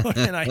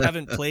 And I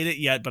haven't played it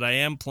yet, but I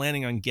am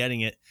planning on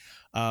getting it.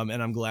 And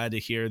I'm glad to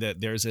hear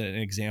that there's an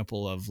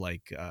example of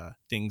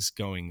things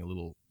going a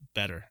little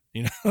better,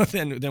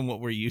 than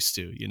what we're used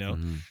to,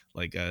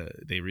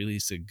 they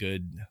released a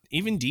good,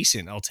 even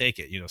decent, I'll take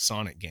it,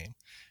 Sonic game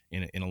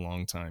in a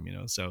long time,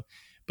 so,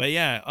 but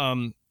yeah,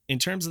 in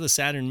terms of the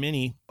Saturn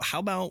Mini, how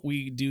about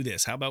we do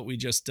this? How about we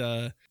just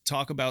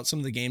talk about some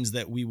of the games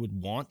that we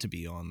would want to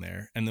be on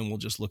there, and then we'll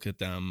just look at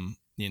them,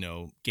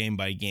 game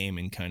by game,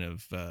 and kind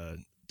of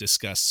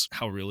discuss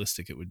how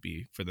realistic it would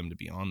be for them to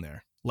be on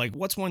there.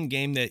 What's one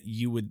game that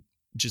you would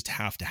just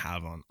have to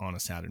have on a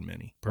Saturn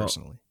Mini,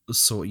 personally? Well,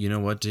 so you know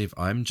what, Dave?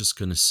 I'm just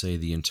going to say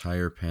the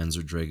entire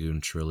Panzer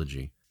Dragoon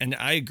trilogy. And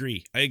I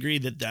agree. I agree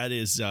that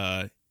is...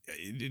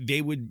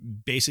 they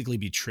would basically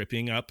be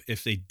tripping up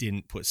if they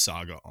didn't put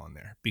Saga on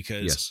there,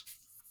 because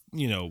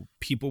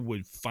people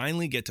would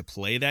finally get to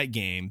play that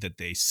game that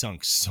they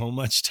sunk so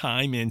much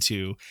time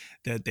into,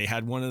 that they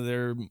had one of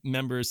their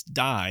members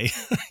die,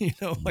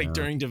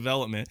 during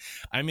development.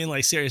 I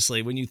mean,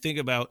 seriously, when you think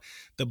about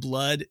the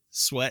blood,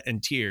 sweat,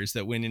 and tears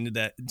that went into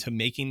that, to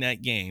making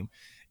that game,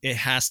 it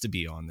has to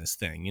be on this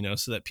thing,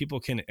 so that people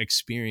can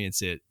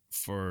experience it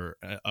for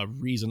a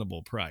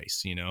reasonable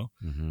price,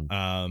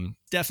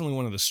 definitely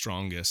one of the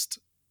strongest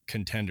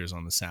contenders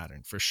on the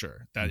Saturn, for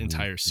sure, that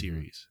entire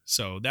series.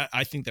 So that,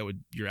 I think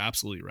you're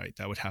absolutely right.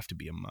 That would have to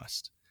be a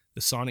must.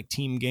 The Sonic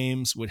Team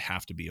games would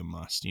have to be a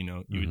must,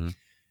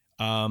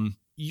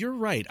 you're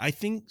right. I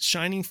think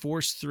Shining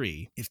Force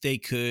 3, if they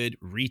could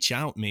reach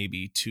out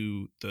maybe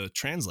to the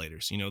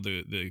translators,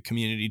 the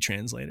community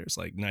translators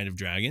like Night of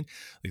Dragon,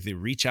 they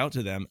reach out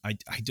to them. I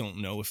don't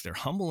know if they're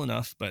humble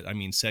enough, but I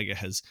mean, Sega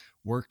has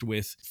worked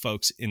with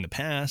folks in the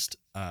past.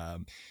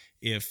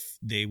 If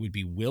they would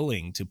be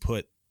willing to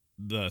put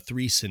the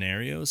 3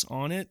 scenarios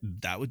on it,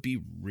 that would be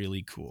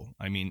really cool.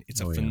 I mean,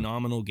 it's a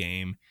phenomenal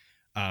game.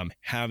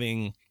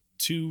 Having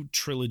 2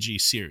 trilogy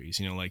series,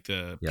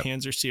 the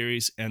Panzer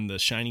series and the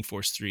Shining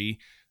Force 3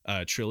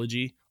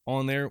 trilogy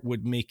on there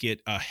would make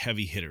it a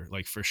heavy hitter,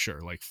 for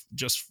sure.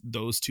 Just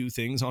those 2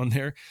 things on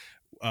there.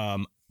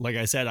 Like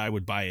I said, I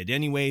would buy it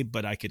anyway,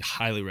 but I could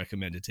highly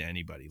recommend it to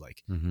anybody.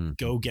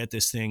 Go get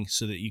this thing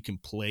so that you can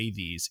play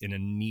these in a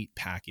neat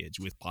package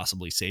with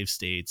possibly save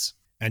states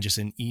and just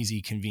an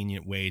easy,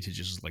 convenient way to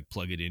just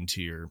plug it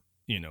into your,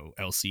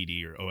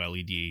 LCD or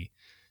OLED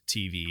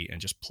TV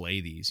and just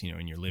play these,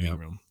 in your living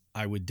room.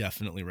 I would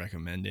definitely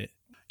recommend it.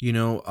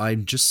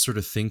 I'm just sort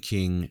of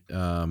thinking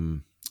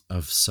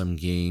of some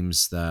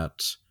games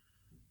that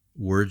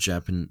were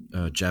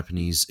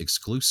Japanese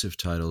exclusive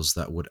titles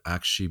that would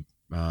actually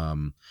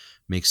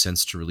make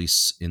sense to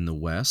release in the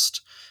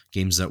West.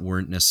 Games that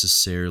weren't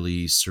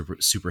necessarily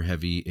super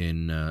heavy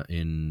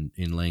in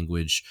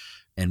language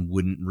and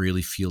wouldn't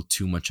really feel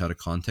too much out of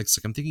context.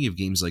 Like I'm thinking of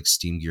games like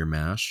Steam Gear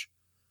Mash.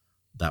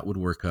 That would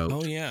work out.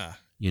 Oh yeah.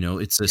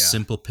 It's a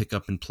simple pick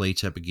up and play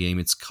type of game.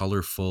 It's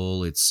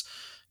colorful. It's,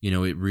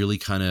 it really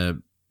kind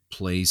of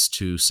plays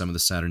to some of the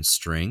Saturn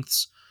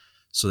strengths.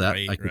 So that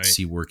I could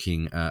see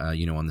working,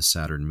 on the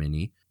Saturn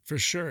Mini. For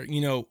sure.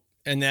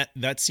 And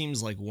that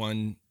seems like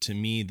one to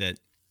me that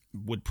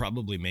would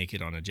probably make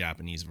it on a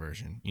Japanese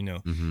version,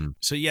 Mm-hmm.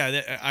 So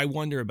yeah, I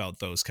wonder about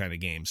those kind of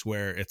games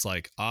where it's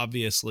like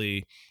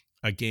obviously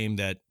a game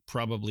that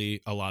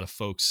probably a lot of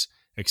folks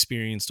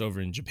experienced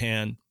over in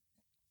Japan,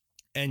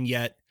 and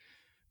yet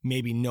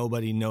maybe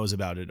nobody knows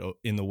about it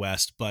in the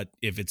West. But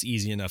if it's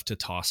easy enough to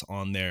toss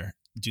on there,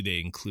 do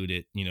they include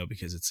it,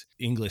 because it's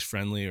English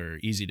friendly or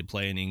easy to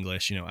play in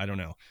English? I don't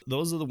know.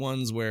 Those are the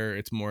ones where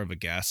it's more of a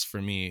guess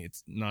for me.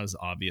 It's not as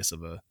obvious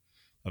of a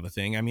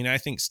thing. I mean, I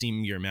think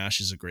Steam Gear Mash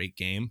is a great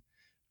game,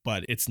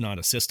 but it's not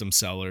a system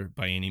seller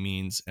by any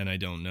means. And I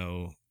don't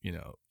know,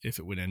 if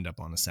it would end up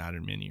on a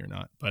Saturn Mini or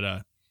not. But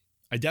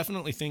I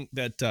definitely think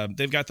that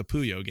they've got the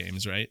Puyo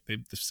games, right?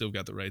 They've still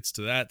got the rights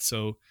to that.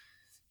 So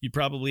you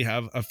probably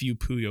have a few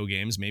Puyo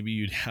games. Maybe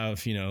you'd have,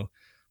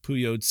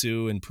 Puyo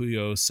 2 and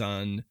Puyo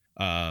Sun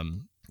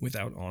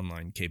without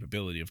online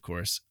capability, of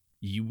course.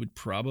 You would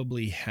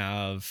probably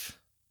have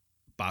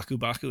Baku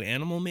Baku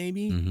Animal,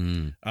 maybe.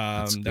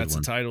 Mm-hmm. That's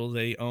a title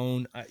they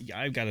own.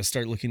 I've got to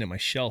start looking at my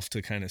shelf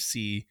to kind of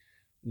see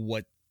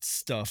what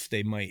stuff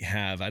they might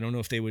have. I don't know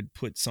if they would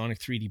put Sonic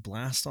 3D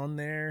Blast on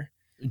there.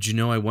 Do you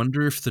know, I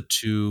wonder if the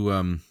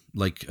two,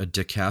 like a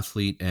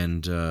Decathlete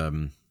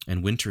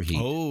and Winter Heat.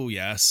 Oh,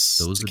 yes.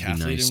 Those would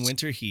be nice. And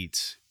Winter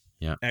Heat.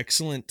 Yeah.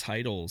 Excellent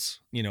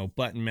titles,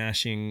 button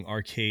mashing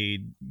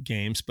arcade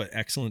games, but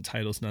excellent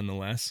titles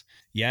nonetheless.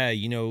 Yeah,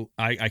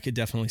 I could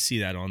definitely see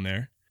that on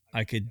there.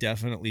 I could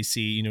definitely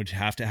see, to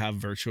have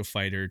Virtua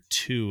Fighter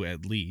 2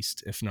 at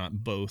least, if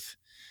not both.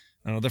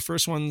 I don't know, the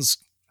first one's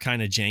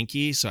kind of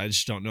janky, so I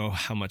just don't know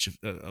how much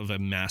of a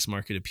mass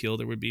market appeal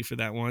there would be for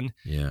that one.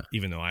 Yeah.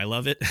 Even though I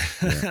love it.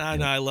 Yeah,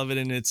 I love it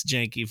in its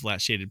janky,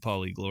 flat shaded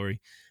poly glory.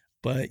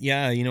 But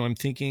yeah, I'm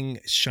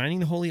thinking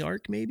Shining the Holy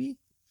Ark, maybe?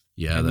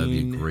 Yeah, that'd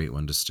be a great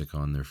one to stick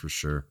on there for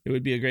sure. It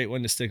would be a great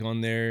one to stick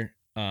on there.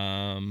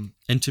 And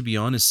to be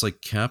honest,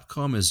 like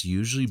Capcom has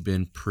usually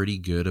been pretty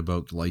good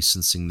about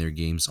licensing their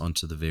games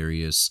onto the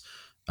various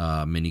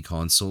mini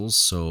consoles.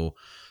 So,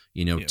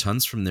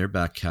 tons from their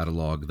back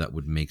catalog that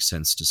would make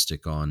sense to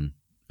stick on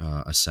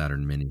a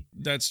Saturn Mini.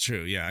 That's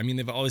true. Yeah. I mean,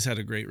 they've always had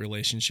a great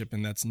relationship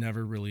and that's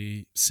never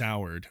really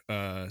soured.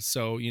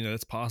 So,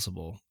 that's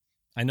possible.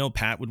 I know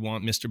Pat would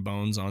want Mr.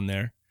 Bones on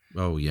there.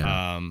 Oh,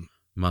 yeah.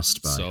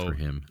 Must buy for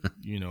him.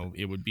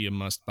 It would be a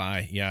must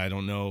buy. Yeah, I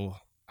don't know.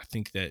 I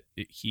think that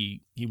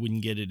he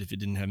wouldn't get it if it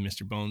didn't have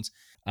Mr. Bones.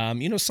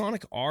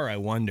 Sonic R, I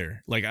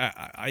wonder. Like,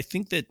 I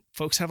think that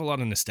folks have a lot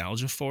of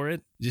nostalgia for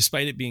it,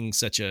 despite it being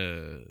such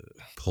a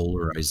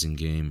polarizing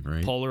game,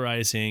 right?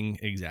 Polarizing,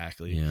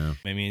 exactly. Yeah.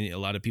 I mean, a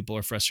lot of people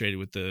are frustrated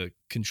with the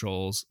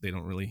controls.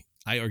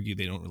 I argue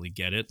they don't really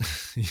get it.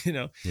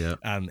 Yeah.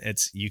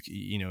 It's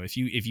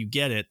if you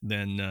get it,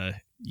 then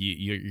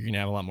you're gonna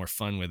have a lot more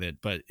fun with it.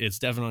 But it's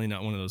definitely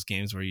not one of those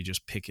games where you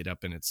just pick it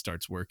up and it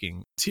starts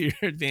working to your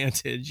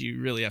advantage.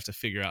 You really have to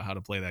figure out how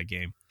to play that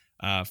game.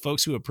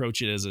 Folks who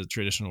approach it as a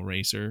traditional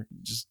racer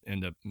just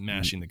end up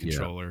mashing the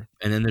controller.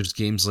 Yeah. And then there's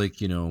games like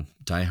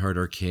Die Hard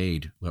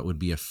Arcade. That would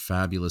be a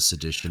fabulous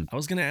addition. I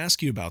was gonna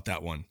ask you about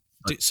that one.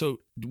 So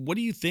what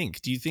do you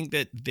think? Do you think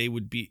that it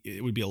would be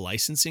a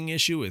licensing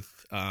issue with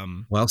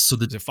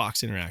the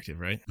Fox Interactive,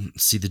 right?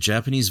 See, the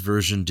Japanese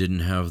version didn't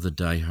have the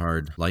Die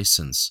Hard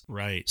license.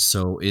 Right.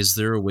 So is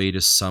there a way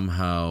to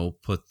somehow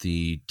put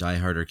the Die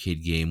Hard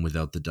Arcade game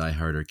without the Die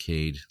Hard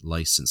Arcade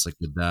license? Like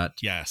with that?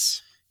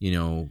 Yes.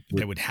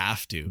 They would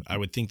have to. I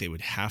would think they would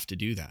have to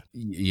do that.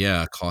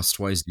 Yeah,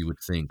 cost-wise, you would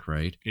think,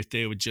 right? If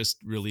they would just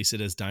release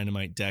it as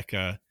Dynamite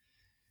Deca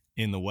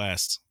in the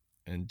West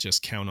and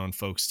just count on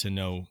folks to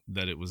know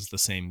that it was the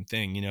same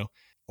thing,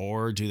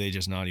 or do they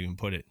just not even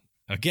put it?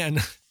 Again,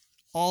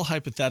 all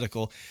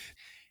hypothetical.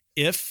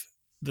 If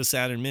the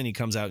Saturn Mini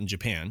comes out in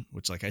Japan,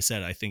 which, like I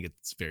said, I think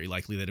it's very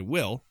likely that it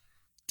will,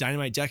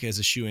 Dynamite Deca is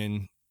a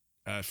shoe-in,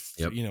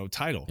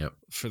 title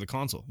for the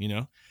console,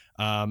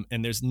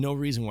 and there's no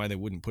reason why they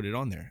wouldn't put it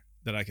on there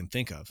that I can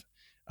think of.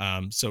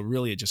 So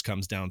really, it just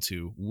comes down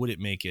to, would it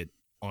make it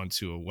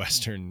onto a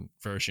Western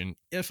version,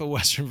 if a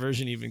Western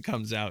version even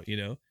comes out,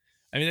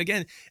 I mean,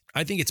 again,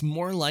 I think it's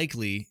more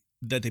likely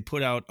that they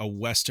put out a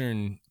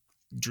Western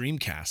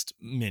Dreamcast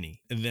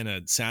Mini than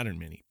a Saturn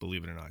Mini,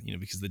 believe it or not,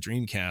 because the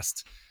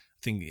Dreamcast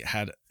thing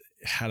had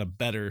a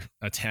better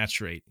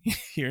attach rate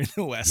here in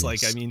the West. Yes.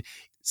 Like, I mean,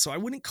 so I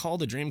wouldn't call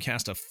the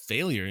Dreamcast a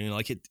failure,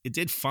 it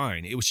did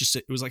fine. It was just,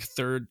 it was like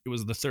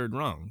the third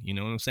rung, you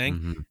know what I'm saying?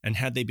 Mm-hmm. And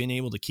had they been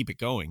able to keep it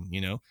going,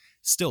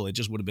 still, it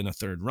just would have been a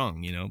third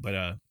rung, but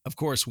of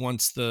course,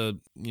 once the,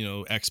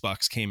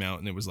 Xbox came out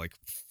and it was like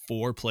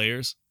 4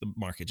 players, the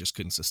market just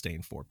couldn't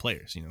sustain 4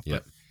 players, Yeah.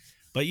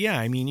 But yeah,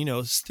 I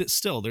mean,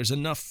 still there's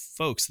enough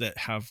folks that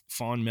have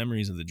fond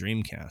memories of the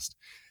Dreamcast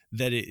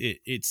that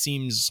it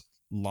seems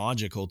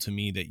logical to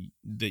me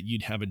that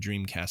you'd have a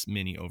Dreamcast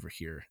Mini over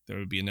here. There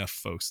would be enough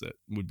folks that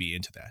would be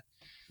into that.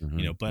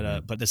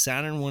 But the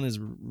Saturn one is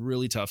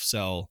really tough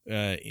sell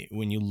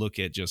when you look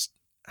at just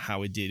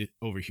how it did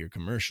over here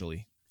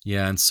commercially.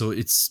 Yeah, and so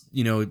it's,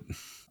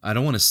 I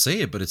don't want to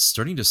say it, but it's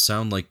starting to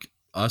sound like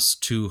us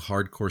two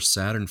hardcore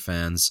Saturn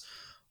fans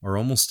are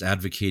almost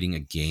advocating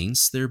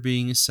against there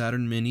being a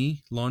Saturn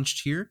Mini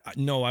launched here.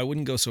 No, I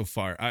wouldn't go so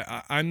far.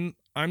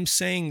 I'm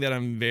saying that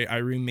I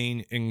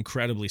remain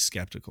incredibly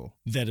skeptical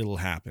that it'll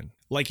happen.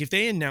 Like if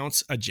they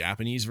announce a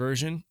Japanese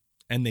version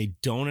and they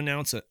don't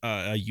announce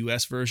a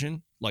US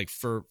version, like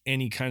for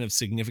any kind of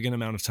significant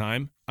amount of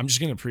time, I'm just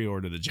going to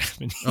pre-order the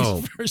Japanese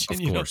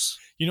version. Of course.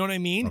 You know what I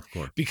mean? Of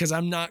course. Because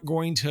I'm not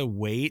going to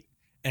wait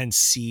and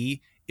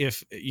see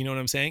if, you know what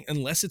I'm saying?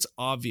 Unless it's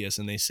obvious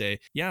and they say,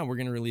 yeah, we're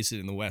going to release it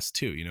in the West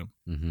too,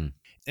 Mm-hmm.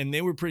 And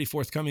they were pretty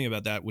forthcoming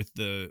about that with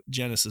the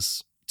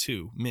Genesis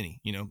 2 Mini,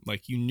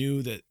 like you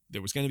knew that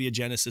there was going to be a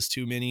Genesis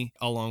 2 Mini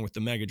along with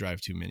the Mega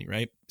Drive 2 Mini,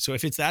 right? So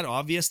if it's that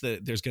obvious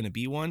that there's going to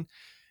be one,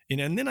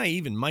 and then I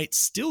even might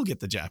still get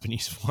the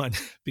Japanese one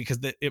because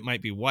it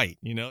might be white,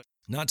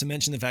 not to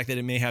mention the fact that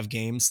it may have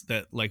games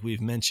that, like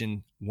we've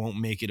mentioned, won't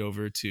make it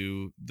over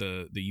to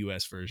the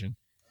US version.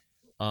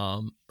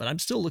 But I'm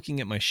still looking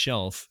at my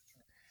shelf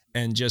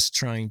and just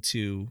trying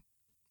to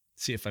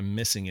see if I'm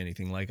missing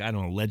anything. Like, I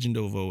don't know, Legend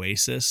of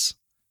Oasis.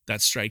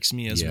 That strikes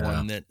me as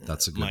one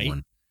that's a good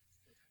one.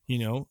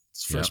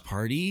 It's first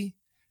party.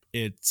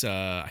 It's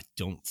I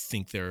don't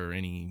think there are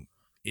any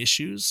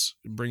issues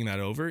bringing that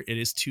over. It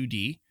is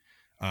 2D.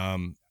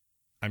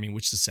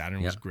 Which the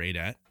Saturn was great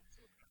at.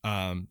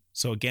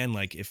 So again,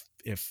 like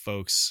if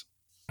folks,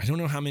 I don't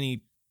know how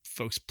many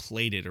folks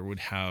played it or would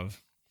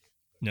have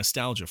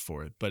nostalgia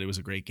for it, but it was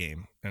a great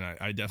game. And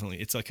I definitely,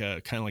 it's like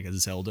a kind of like a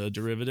Zelda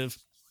derivative.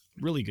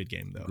 Really good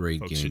game though. Great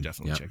folks game. should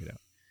definitely check it out.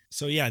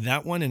 So yeah,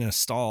 that one and a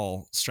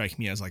Stall strike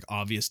me as like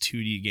obvious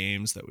 2D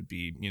games that would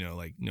be,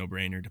 like no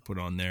brainer to put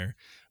on there.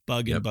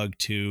 Bug and Bug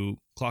 2,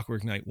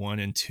 Clockwork Knight 1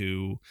 and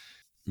 2.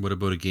 What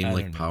about a game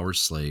like Power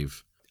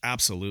Slave?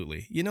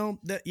 Absolutely.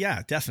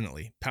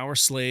 Definitely. Power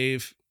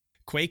Slave,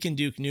 Quake and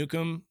Duke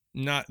Nukem,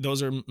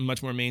 those are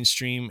much more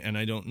mainstream, and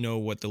I don't know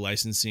what the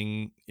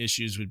licensing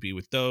issues would be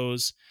with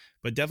those,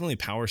 but definitely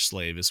Power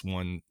Slave is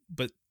one.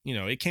 But,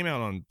 it came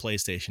out on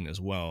PlayStation as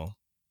well.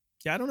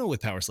 Yeah, I don't know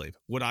with Power Slave.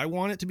 Would I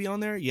want it to be on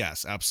there?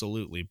 Yes,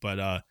 absolutely.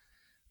 But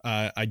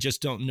I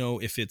just don't know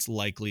if it's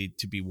likely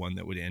to be one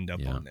that would end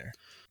up on there.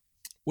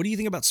 What do you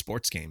think about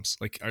sports games?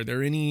 Like, are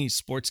there any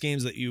sports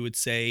games that you would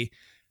say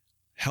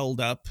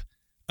held up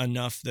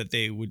enough that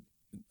they would?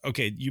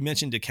 Okay, you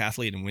mentioned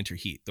Decathlete and Winter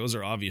Heat. Those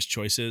are obvious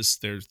choices.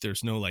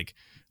 There's no like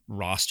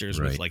rosters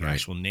with like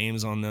actual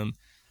names on them.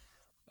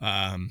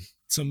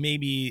 So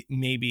maybe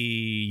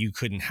you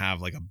couldn't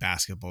have like a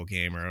basketball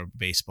game or a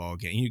baseball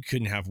game. You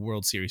couldn't have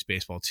World Series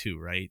Baseball 2,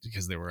 right?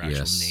 Because there were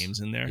actual names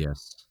in there.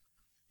 Yes.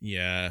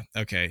 Yeah.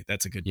 Okay.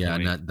 That's a good point. Yeah,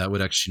 and that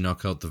would actually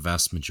knock out the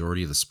vast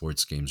majority of the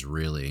sports games,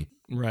 really.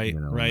 Right.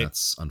 Right.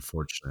 That's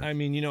unfortunate. I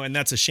mean, and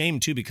that's a shame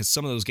too, because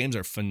some of those games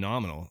are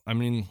phenomenal. I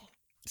mean,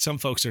 some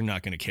folks are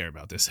not going to care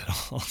about this at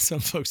all. Some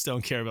folks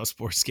don't care about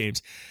sports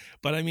games,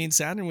 but I mean,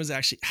 Saturn was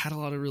actually had a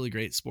lot of really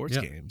great sports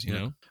games, you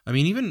know? I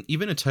mean,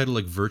 even a title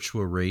like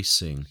Virtua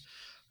Racing,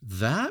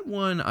 that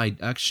one, I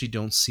actually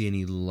don't see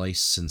any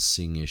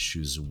licensing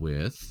issues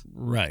with.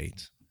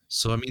 Right.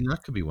 So, I mean,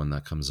 that could be one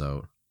that comes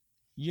out.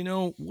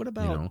 What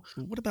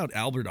about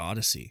Albert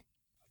Odyssey?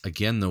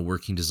 Again, though,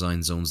 Working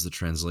Designs owns the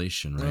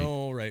translation, right?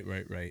 Oh, right.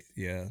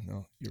 Yeah,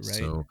 no, you're right.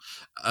 So,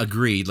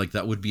 agreed. Like,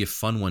 that would be a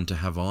fun one to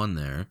have on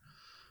there.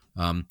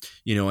 And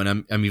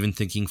I'm even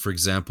thinking, for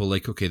example,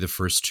 like, okay, the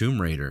first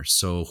Tomb Raider.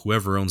 So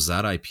whoever owns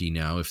that IP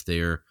now, if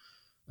they're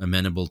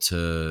amenable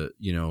to,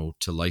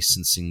 to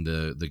licensing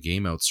the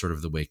game out sort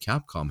of the way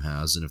Capcom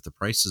has, and if the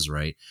price is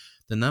right,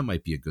 then that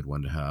might be a good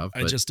one to have.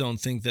 I just don't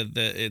think that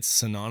it's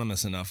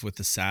synonymous enough with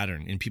the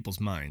Saturn in people's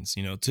minds,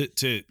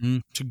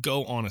 to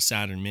go on a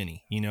Saturn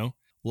Mini,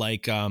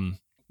 like,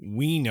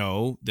 we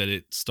know that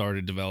it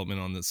started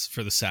development on this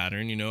for the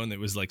Saturn, and it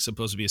was like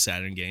supposed to be a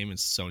Saturn game and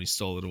Sony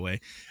stole it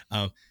away.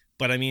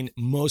 But I mean,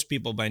 most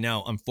people by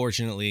now,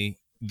 unfortunately,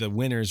 the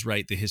winners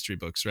write the history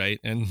books, right?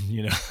 And,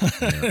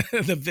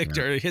 the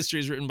victor,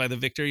 history is written by the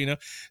victor,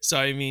 So,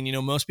 I mean,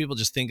 most people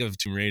just think of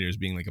Tomb Raider as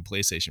being like a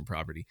PlayStation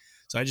property.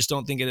 So I just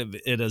don't think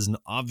it is an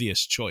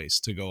obvious choice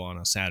to go on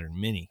a Saturn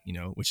Mini,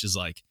 which is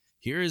like,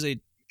 here is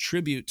a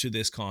tribute to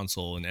this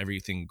console and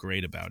everything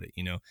great about it,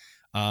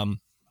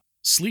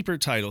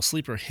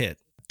 sleeper hit,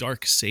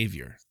 Dark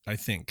Savior, I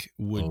think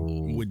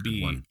would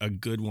be a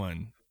good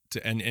one.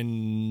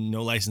 And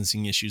no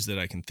licensing issues that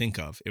I can think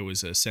of. It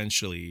was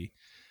essentially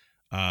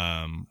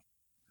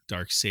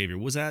Dark Savior.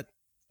 Was that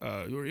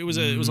it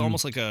was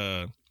almost like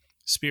a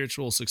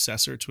spiritual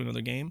successor to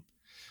another game.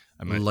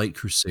 Light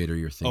Crusader,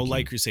 you're thinking. Oh,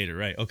 Light Crusader,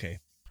 right. Okay.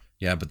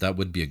 Yeah, but that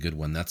would be a good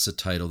one. That's a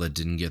title that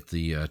didn't get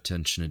the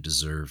attention it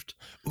deserved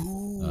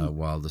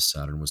while the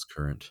Saturn was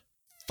current.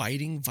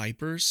 Fighting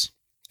Vipers.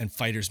 and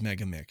Fighters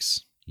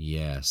Megamix.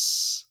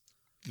 Yes.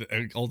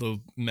 Although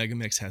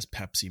Megamix has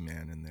Pepsi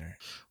Man in there.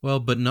 Well,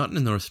 but not in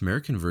the North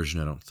American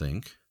version, I don't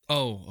think.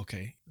 Oh,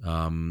 okay.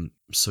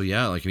 So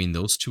yeah, like I mean,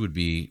 those two would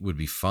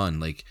be fun.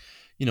 Like,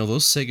 you know,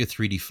 those Sega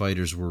 3D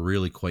fighters were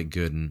really quite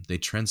good, and they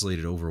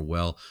translated over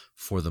well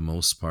for the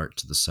most part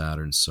to the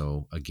Saturn.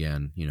 So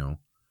again, you know,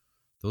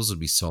 those would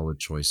be solid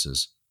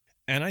choices.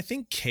 And I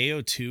think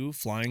KO2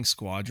 Flying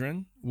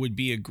Squadron would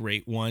be a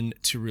great one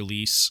to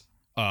release,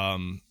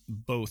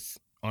 both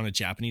on a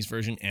Japanese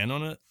version and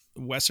on a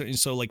Western.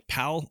 So like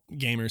PAL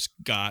Gamers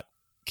got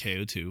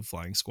KO2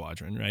 Flying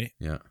Squadron, right?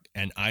 Yeah.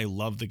 And I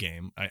love the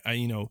game. I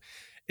you know,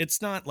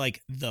 it's not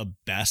like the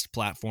best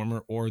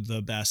platformer or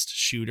the best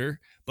shooter,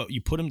 but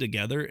you put them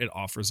together, it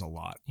offers a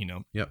lot, you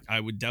know. Yep. I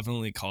would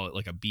definitely call it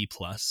like a B+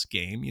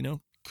 game, you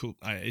know. Cool.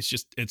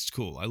 It's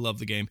cool. I love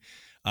the game.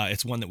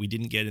 It's one that we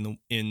didn't get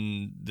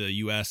in the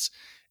US.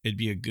 It'd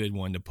be a good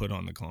one to put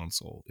on the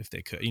console if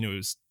they could. You know, it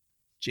was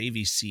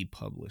JVC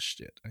published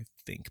it, I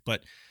think.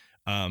 But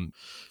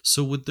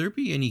so would there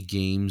be any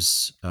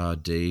games,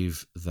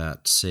 Dave,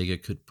 that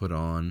Sega could put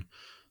on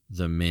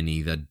the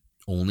Mini that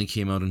only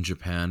came out in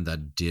Japan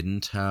that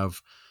didn't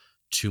have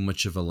too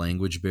much of a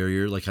language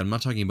barrier? Like, I'm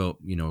not talking about,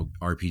 you know,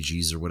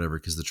 RPGs or whatever,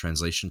 because the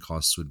translation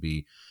costs would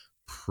be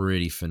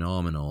pretty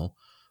phenomenal.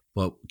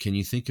 But can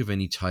you think of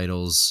any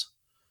titles?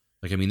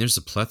 Like, I mean, there's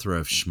a plethora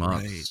of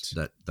schmucks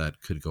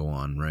that could go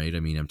on, right? I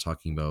mean, I'm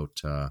talking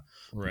about the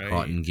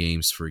Cotton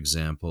Games, for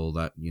example,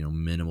 that, you know,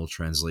 minimal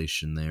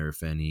translation there,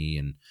 if any,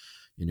 and,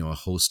 you know,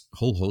 whole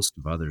host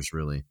of others,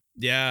 really.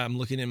 Yeah, I'm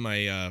looking in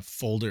my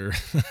folder.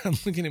 I'm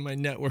looking in my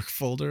network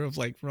folder of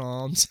like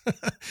ROMs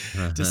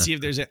to see if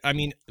there's I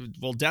mean,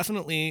 well,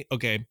 definitely.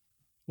 Okay.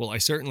 Well, I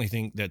certainly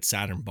think that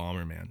Saturn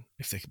Bomberman,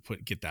 if they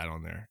could get that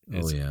on there,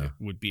 it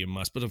would be a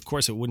must. But of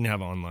course, it wouldn't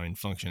have online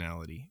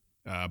functionality,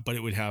 but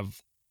it would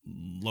have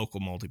local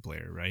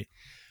multiplayer, right?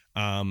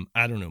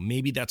 I don't know.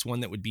 Maybe that's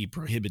one that would be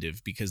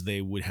prohibitive because they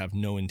would have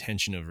no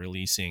intention of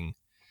releasing,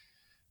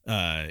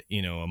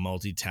 you know, a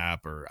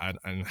multi-tap, or I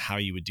don't know how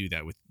you would do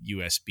that with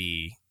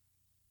USB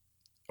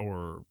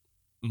or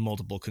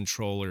multiple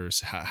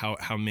controllers.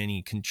 How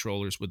many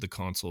controllers would the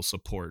console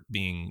support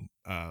being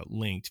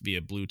linked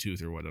via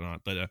Bluetooth or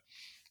whatnot? But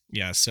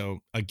yeah, so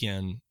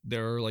again,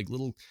 there are like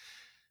little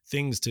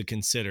things to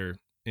consider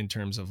in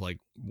terms of like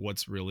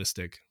what's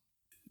realistic.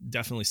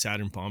 Definitely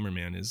Saturn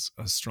Bomberman is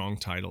a strong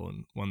title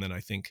and one that I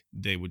think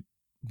they would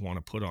want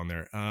to put on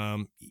there.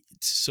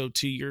 So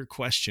to your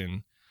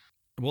question,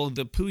 well,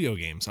 the Puyo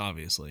games,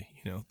 obviously,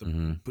 you know,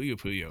 the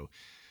Puyo.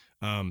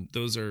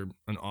 Those are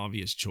an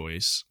obvious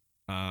choice.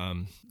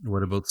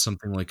 What about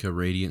something like a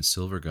Radiant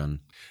Silvergun?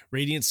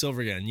 Radiant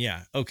Silvergun,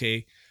 yeah,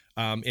 okay.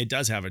 It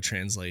does have a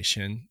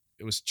translation.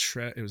 It was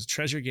a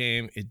Treasure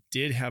game. It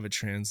did have a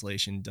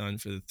translation done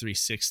for the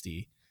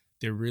 360.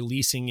 They're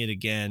releasing it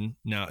again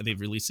now. They've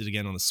released it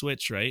again on the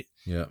Switch, right?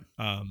 Yeah.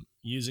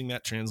 Using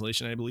that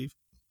translation, I believe.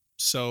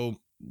 So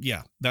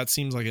yeah, that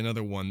seems like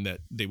another one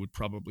that they would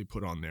probably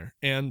put on there.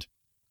 And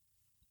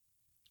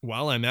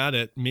while I'm at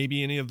it,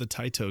 maybe any of the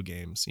Taito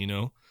games, you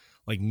know,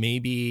 like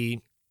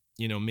maybe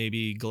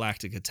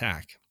Galactic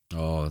Attack.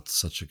 Oh, it's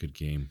such a good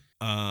game.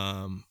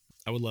 I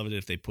would love it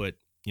if they put,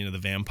 you know, the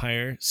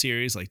Vampire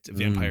series, like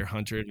Vampire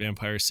Hunter,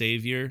 Vampire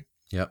Savior.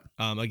 Yep.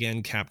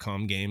 Again,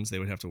 Capcom games. They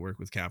would have to work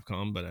with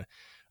Capcom, but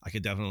I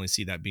could definitely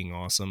see that being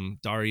awesome.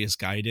 Darius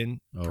Gaiden,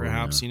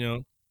 perhaps, you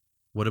know.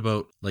 What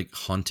about like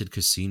Haunted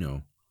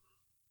Casino?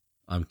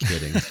 I'm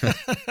kidding.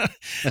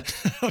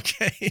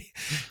 Okay.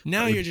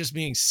 Now you're just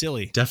being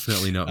silly.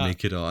 Definitely not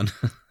make it on.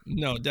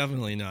 No,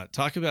 definitely not.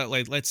 Talk about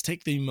like, let's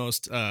take the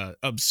most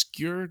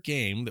obscure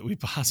game that we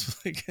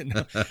possibly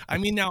can. I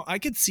mean, now I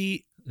could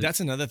see that's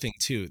another thing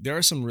too. There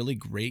are some really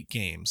great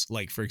games,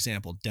 like for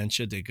example,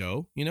 Densha de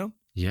Go, you know?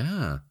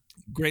 Yeah.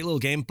 Great little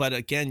game, but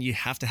again, you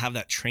have to have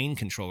that train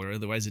controller,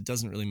 otherwise it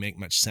doesn't really make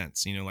much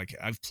sense. You know, like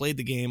I've played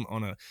the game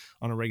on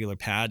a regular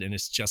pad and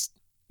it's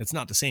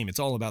not the same. It's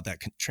all about that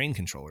train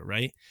controller,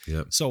 right?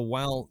 Yep. So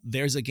while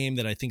there's a game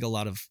that I think a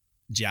lot of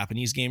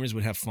Japanese gamers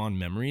would have fond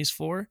memories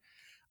for,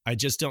 I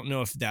just don't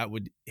know if that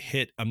would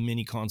hit a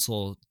mini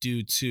console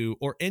due to,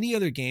 or any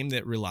other game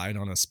that relied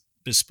on a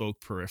bespoke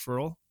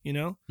peripheral, you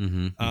know?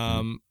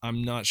 I'm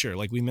not sure.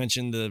 Like we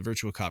mentioned the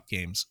Virtual Cop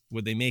games.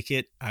 Would they make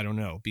it? I don't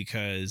know,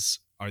 because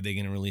are they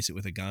going to release it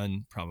with a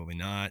gun? Probably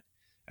not.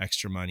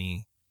 Extra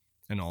money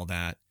and all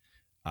that.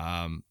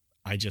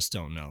 I just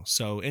don't know.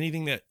 So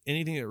anything that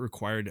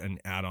required an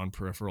add-on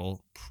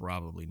peripheral,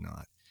 probably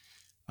not.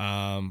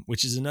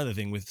 Which is another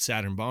thing with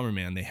Saturn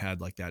Bomberman. They had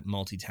like that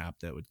multi-tap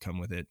that would come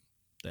with it,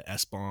 the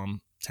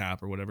S-bomb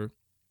tap or whatever.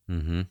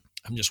 I'm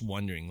just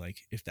wondering like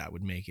if that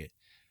would make it.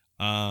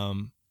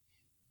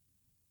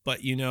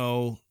 But you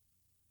know,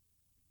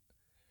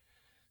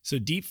 so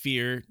Deep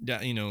Fear,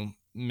 you know,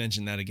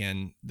 mention that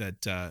again,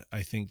 that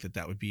I think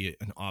that would be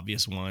an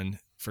obvious one.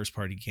 First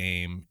party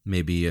game.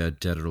 Maybe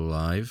Dead or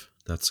Alive.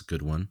 That's a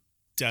good one.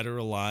 Dead or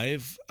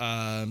Alive.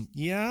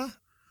 Yeah,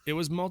 it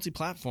was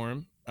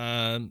multi-platform.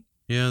 Yeah,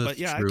 that's but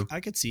yeah, true. I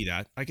could see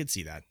that.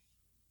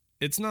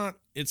 It's not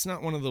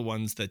one of the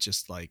ones that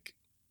just like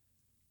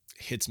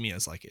hits me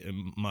as like it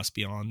must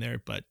be on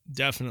there, but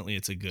definitely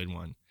it's a good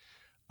one.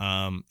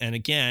 And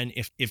again,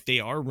 if they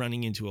are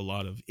running into a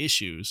lot of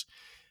issues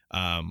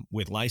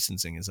with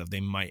licensing and stuff, they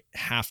might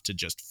have to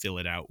just fill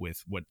it out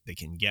with what they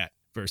can get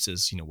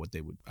versus, what they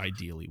would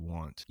ideally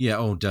want. Yeah,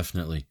 oh,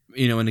 definitely.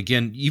 And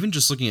again, even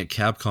just looking at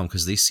Capcom,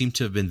 because they seem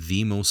to have been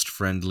the most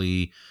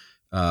friendly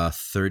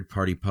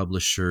third-party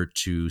publisher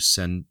to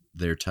send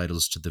their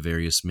titles to the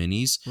various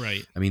minis.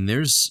 Right. I mean,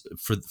 there's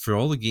for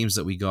all the games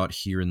that we got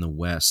here in the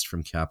West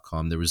from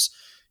Capcom, there was,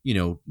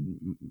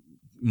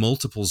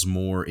 multiples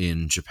more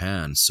in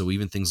Japan. So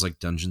even things like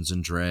Dungeons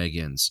and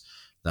Dragons,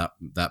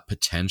 that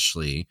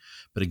potentially,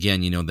 but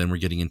again, then we're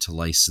getting into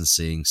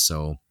licensing.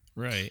 So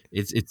right,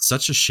 it's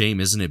such a shame,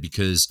 isn't it?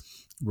 Because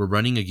we're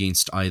running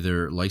against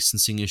either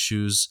licensing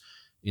issues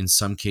in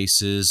some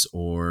cases,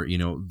 or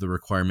the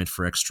requirement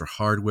for extra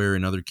hardware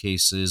in other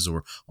cases,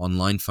 or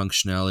online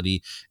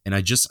functionality. And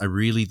I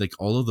really like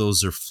all of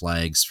those are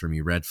flags for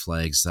me, red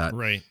flags that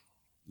right.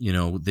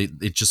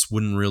 it just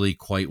wouldn't really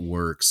quite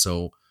work.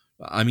 So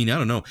I mean, I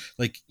don't know,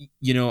 like,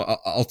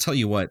 I'll tell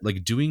you what,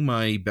 like doing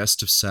my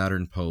best of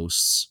Saturn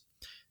posts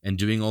and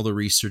doing all the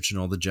research and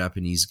all the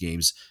Japanese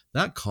games,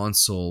 that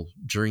console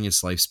during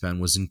its lifespan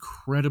was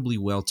incredibly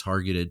well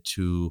targeted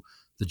to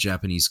the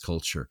Japanese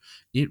culture.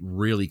 It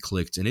really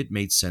clicked and it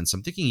made sense.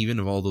 I'm thinking even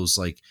of all those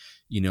like,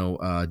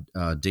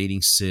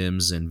 dating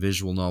sims and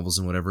visual novels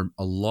and whatever.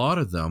 A lot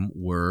of them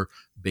were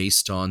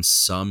based on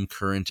some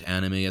current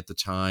anime at the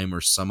time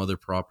or some other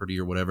property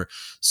or whatever.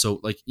 So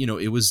like,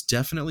 it was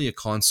definitely a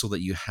console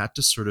that you had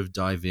to sort of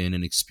dive in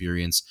and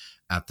experience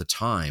at the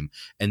time.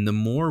 And the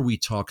more we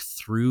talk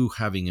through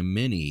having a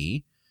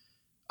mini,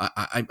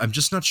 I'm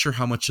just not sure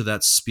how much of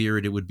that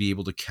spirit it would be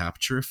able to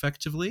capture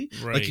effectively.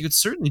 Right. Like you could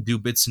certainly do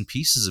bits and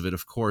pieces of it,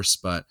 of course,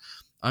 but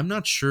I'm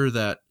not sure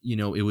that,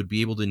 it would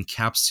be able to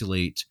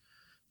encapsulate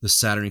the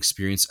Saturn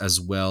experience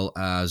as well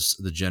as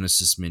the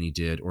Genesis Mini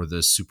did, or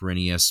the Super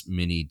NES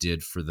Mini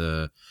did for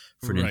right.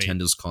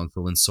 Nintendo's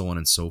console, and so on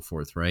and so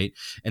forth, right?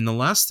 And the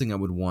last thing I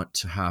would want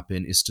to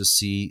happen is to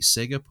see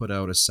Sega put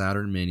out a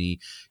Saturn Mini,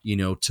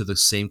 to the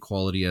same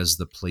quality as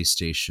the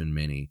PlayStation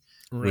Mini.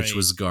 Right. Which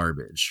was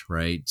garbage,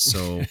 right?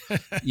 So,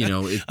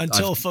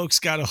 until folks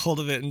got a hold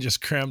of it and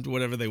just crammed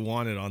whatever they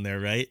wanted on there,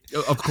 right?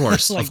 Of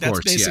course, like of that's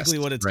course, basically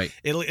yes. what it's. Right.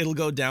 It'll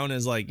go down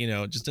as like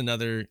just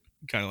another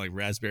kind of like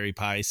Raspberry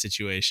Pi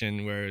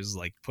situation, where it's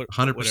like put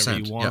whatever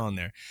you want on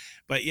there.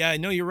 But yeah,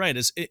 no, you're right.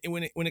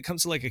 When it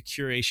comes to like a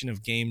curation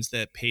of games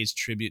that pays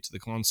tribute to the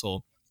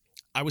console,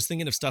 I was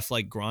thinking of stuff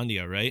like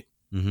Grandia, right?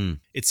 Mm-hmm.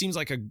 It seems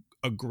like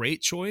a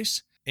great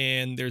choice,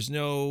 and there's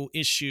no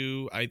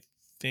issue. I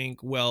think.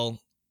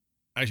 Well.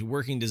 Actually,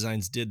 Working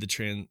Designs did the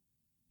Sony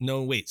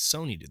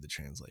did the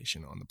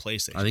translation on the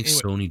PlayStation. I think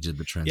Sony did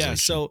the translation. Yeah,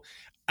 so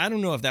I don't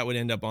know if that would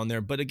end up on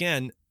there, but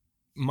again,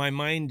 my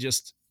mind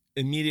just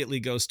immediately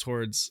goes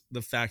towards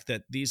the fact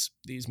that these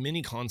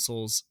mini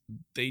consoles,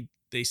 they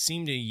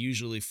seem to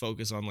usually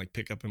focus on like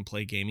pick up and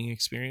play gaming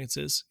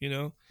experiences,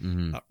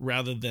 mm-hmm.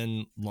 Rather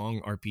than long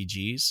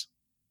RPGs.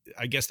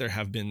 I guess there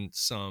have been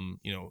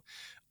some,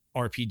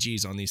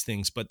 RPGs on these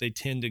things, but they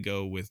tend to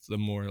go with the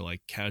more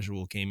like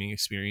casual gaming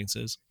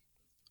experiences.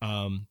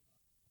 An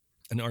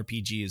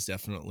RPG is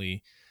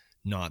definitely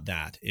not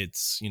that.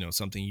 It's,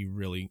 something you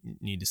really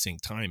need to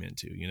sink time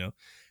into,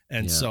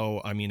 And so,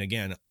 I mean,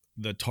 again,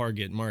 the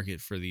target market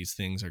for these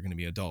things are going to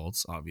be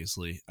adults,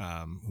 obviously,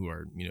 who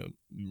are,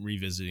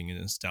 revisiting a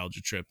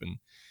nostalgia trip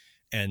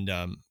and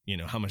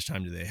how much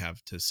time do they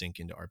have to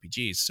sink into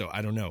RPGs? So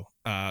I don't know.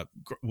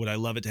 Would I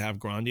love it to have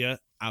Grandia?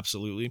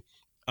 Absolutely.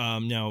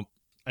 Now,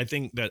 I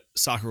think that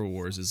Sakura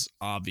Wars is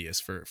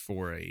obvious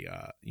for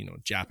a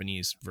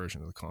Japanese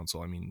version of the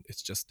console. I mean,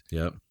 it's just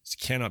it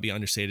cannot be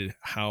understated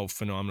how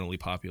phenomenally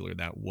popular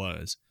that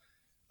was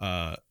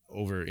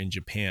over in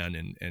Japan,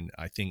 and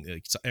I think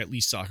like, at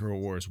least Sakura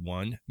Wars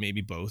 1, maybe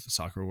both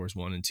Sakura Wars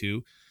 1 and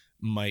 2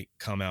 might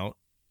come out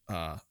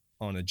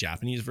on a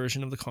Japanese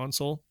version of the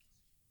console.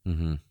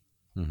 Mm-hmm.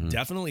 Mm-hmm.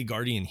 Definitely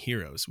Guardian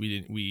Heroes.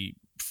 We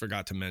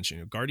forgot to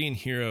mention Guardian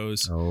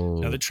Heroes,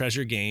 another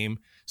treasure game.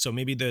 So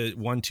maybe the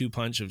 1-2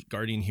 punch of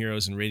Guardian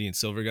Heroes and Radiant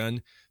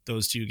Silvergun,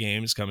 those two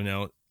games coming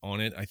out on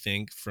it, I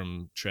think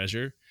from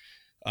Treasure,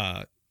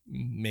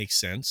 makes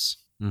sense.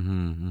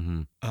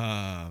 Mm-hmm,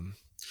 mm-hmm.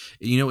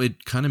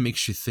 It kind of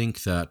makes you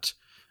think that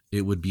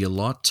it would be a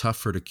lot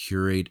tougher to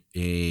curate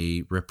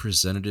a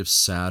representative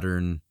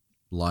Saturn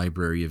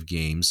library of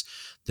games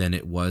than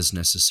it was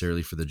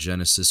necessarily for the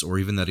Genesis, or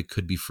even that it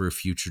could be for a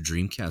future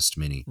Dreamcast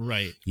Mini.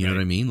 Right. You know what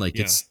I mean? Like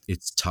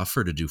it's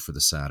tougher to do for the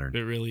Saturn.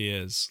 It really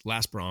is.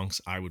 Last Bronx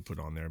I would put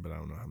on there, but I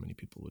don't know how many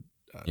people would.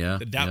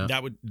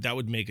 That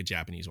would make a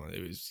Japanese one.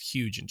 It was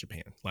huge in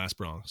Japan. Last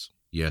Bronx.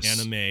 Yes.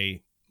 Anime,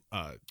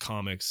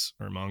 comics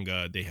or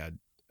manga. They had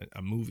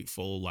a movie,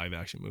 full live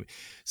action movie.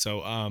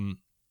 So,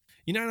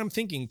 what I'm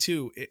thinking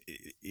too,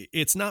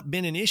 it's not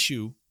been an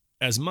issue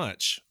as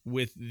much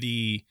with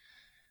the.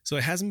 So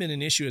it hasn't been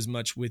an issue as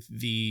much with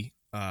the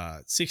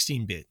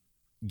 16-bit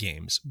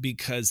games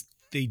because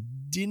they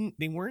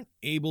weren't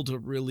able to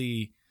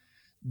really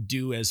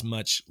do as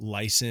much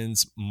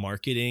license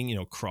marketing,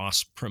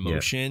 cross Yeah.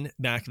 promotion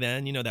back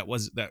then.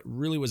 That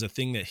really was a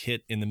thing that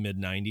hit in the mid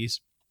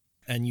 90s.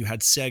 And you had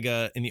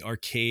Sega in the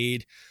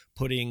arcade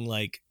putting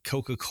like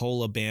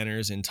Coca-Cola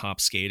banners in Top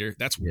Skater.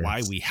 That's why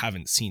Yes. we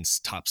haven't seen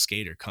Top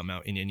Skater come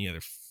out in any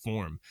other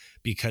form,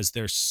 because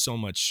there's so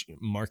much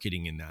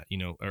marketing in that,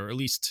 or at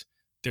least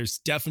there's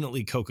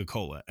definitely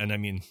Coca-Cola. And I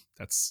mean,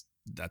 that's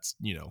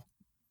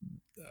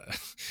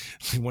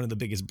one of the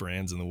biggest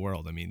brands in the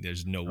world. I mean,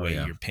 there's no Oh way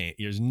yeah. you're paying,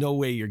 there's no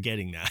way you're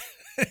getting that,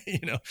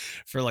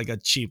 for like a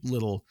cheap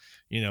little,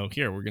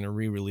 here, we're going to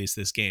re-release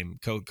this game.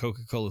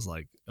 Coca-Cola's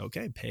like,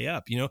 okay, pay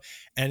up,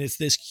 and it's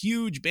this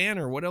huge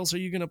banner. What else are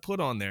you going to put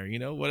on there?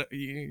 What are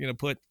you going to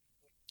put?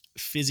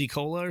 Fizzy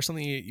Cola or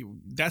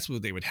something? That's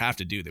what they would have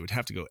to do. They would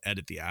have to go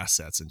edit the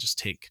assets and just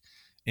take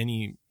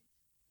any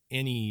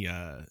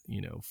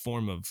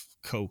form of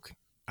Coke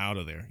out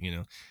of there,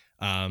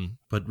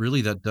 But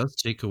really, that does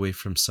take away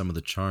from some of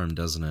the charm,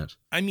 doesn't it?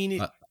 I mean,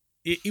 it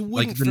Like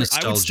wouldn't. the I would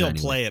nostalgia still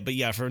anyway. play it, but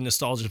yeah, for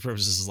nostalgia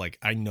purposes, it's like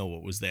I know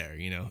what was there.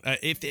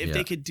 If Yeah.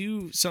 they could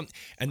do some,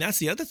 and that's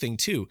the other thing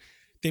too,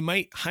 they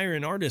might hire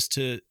an artist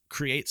to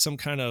create some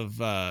kind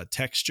of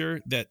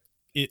texture that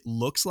it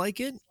looks like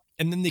it,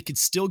 and then they could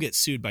still get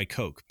sued by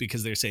Coke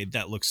because they say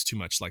that looks too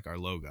much like our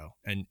logo,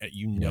 and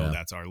Yeah.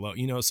 that's our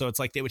logo. So it's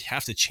like they would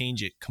have to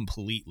change it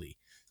completely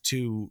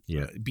to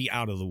Yeah. be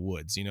out of the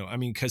woods. I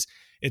mean, because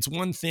it's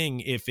one thing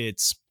if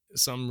it's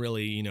some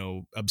really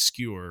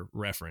obscure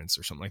reference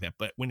or something like that,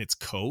 but when it's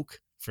Coke,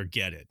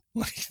 forget it.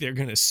 Like they're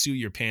gonna sue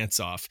your pants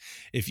off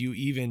if you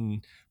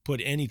even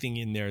put anything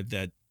in there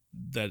that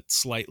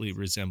slightly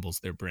resembles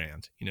their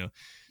brand.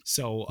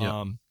 So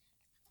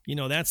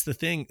Yeah. that's the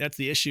thing, that's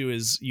the issue,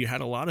 is you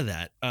had a lot of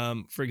that.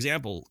 For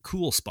example,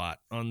 Cool Spot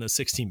on the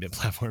 16-bit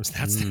platforms,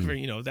 that's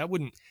never, that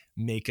wouldn't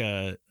make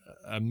a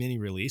mini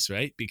release,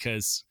 right?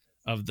 Because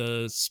of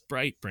the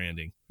Sprite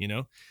branding,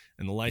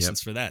 and the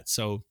license for that.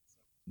 So,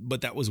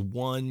 but that was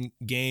one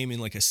game in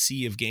like a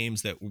sea of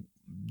games that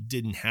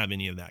didn't have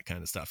any of that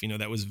kind of stuff.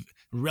 That was a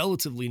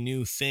relatively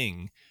new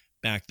thing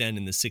back then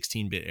in the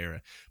 16-bit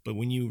era. But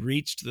when you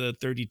reached the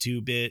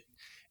 32-bit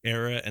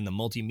era and the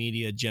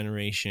multimedia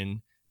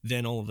generation,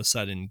 then all of a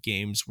sudden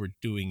games were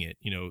doing it,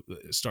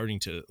 starting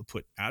to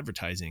put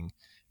advertising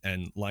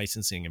and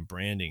licensing and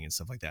branding and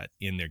stuff like that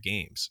in their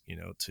games,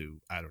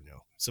 to, I don't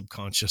know,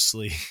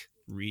 subconsciously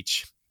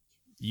reach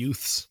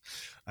youths.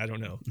 I don't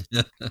know.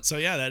 So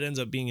yeah, that ends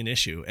up being an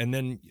issue. And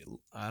then,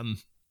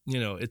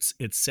 it's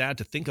sad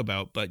to think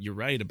about, but you're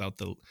right about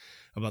the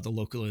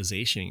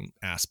localization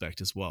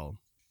aspect as well.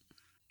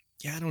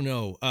 Yeah, I don't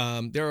know.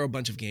 There are a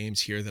bunch of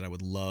games here that I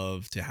would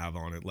love to have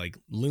on it, like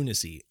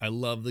Lunacy. I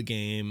love the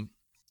game.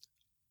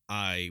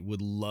 I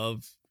would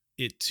love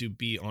it to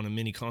be on a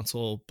mini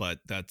console, but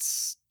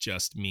that's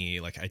just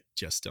me. Like, I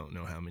just don't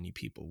know how many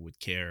people would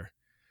care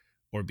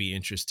or be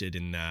interested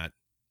in that.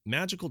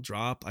 Magical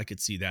Drop, I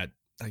could see that.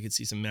 I could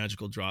see some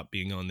Magical Drop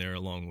being on there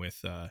along with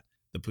the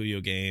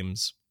Puyo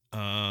games.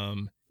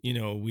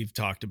 We've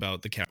talked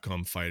about the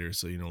Capcom fighters,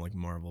 so like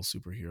Marvel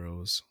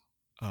superheroes.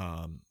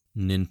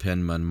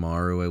 Ninpen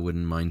Manmaru, I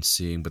wouldn't mind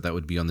seeing, but that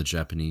would be on the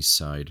Japanese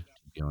side,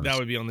 to be honest. That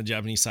would be on the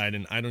Japanese side,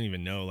 and I don't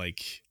even know,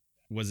 like,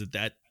 was it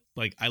that,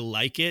 like, I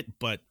like it,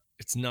 but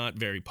it's not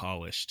very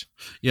polished.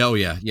 Yeah, oh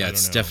yeah,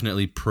 it's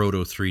definitely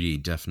proto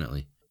 3D,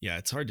 definitely. Yeah,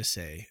 it's hard to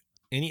say.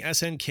 Any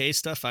SNK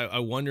stuff? I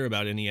wonder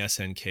about any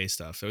SNK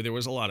stuff. There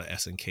was a lot of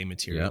SNK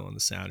material on the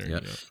Saturn.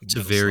 Yeah,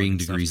 to varying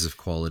degrees of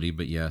quality,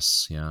 but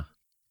yes, yeah.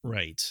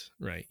 Right.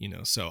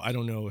 So I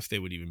don't know if they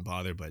would even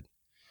bother, but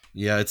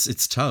yeah,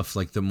 it's tough.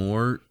 Like the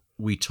more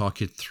we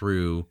talk it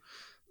through,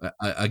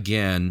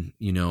 again,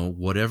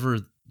 whatever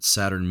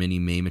Saturn Mini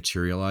may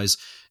materialize,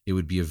 it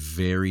would be a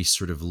very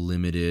sort of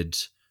limited,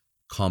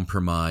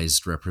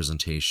 compromised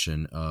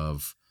representation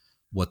of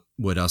what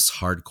us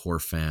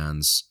hardcore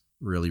fans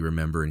really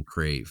remember and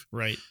crave.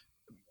 Right.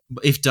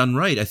 If done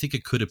right, I think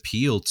it could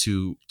appeal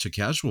to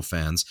casual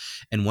fans.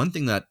 And one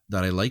thing that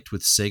I liked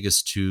with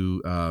Sega's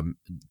two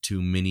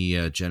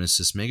mini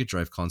Genesis Mega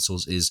Drive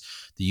consoles is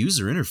the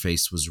user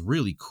interface was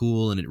really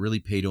cool, and it really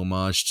paid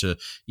homage to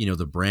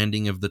the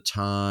branding of the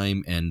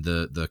time and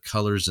the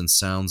colors and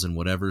sounds and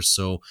whatever.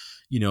 So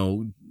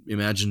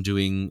imagine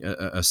doing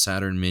a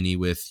Saturn Mini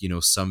with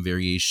some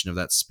variation of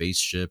that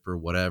spaceship or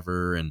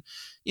whatever, and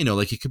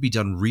like it could be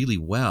done really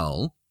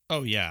well.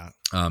 Oh yeah.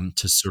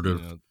 To sort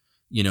of.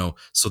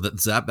 So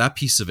that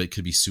piece of it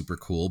could be super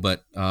cool,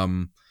 but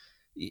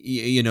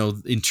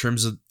in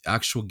terms of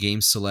actual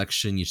game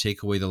selection, you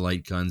take away the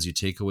light guns, you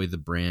take away the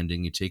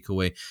branding, you take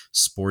away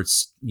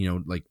sports,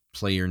 like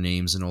player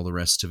names and all the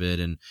rest of it,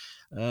 and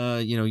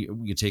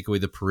you take away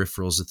the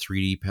peripherals, the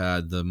 3D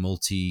pad, the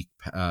multi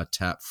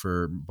tap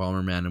for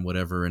Bomberman and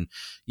whatever, and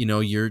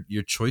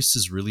your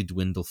choices really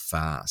dwindle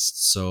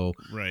fast. So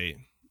right.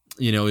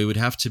 It would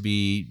have to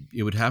be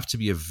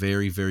a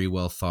very, very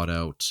well thought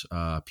out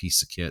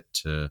piece of kit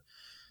to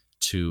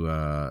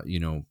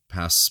to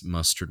pass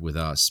mustard with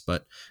us,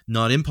 but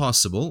not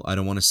impossible. I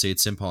don't want to say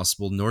it's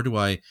impossible, nor do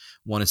I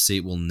want to say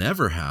it will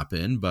never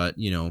happen, but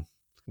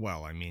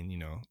Well, I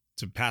mean,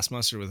 to pass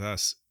muster with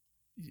us,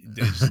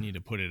 they just need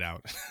to put it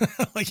out.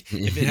 Like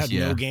if it had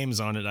yeah, no games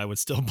on it, I would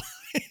still buy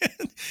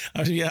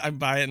it. I'd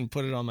buy it and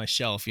put it on my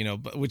shelf,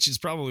 but which is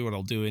probably what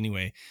I'll do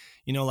anyway.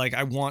 Like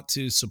I want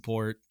to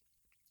support.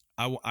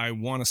 I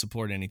want to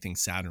support anything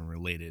Saturn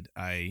related.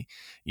 yeah,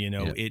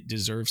 It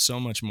deserves so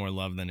much more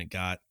love than it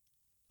got.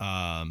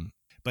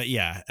 But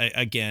yeah,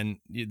 again,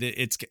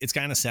 it's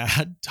kind of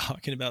sad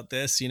talking about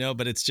this,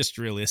 but it's just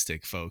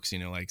realistic, folks.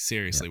 Like yeah,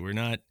 seriously, we're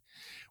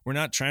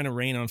not trying to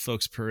rain on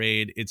folks'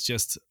 parade. It's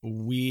just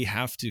we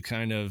have to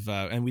kind of,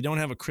 and we don't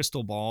have a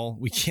crystal ball.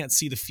 We can't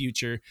see the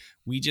future.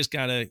 We just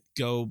gotta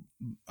go,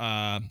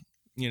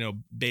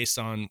 based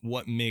on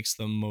what makes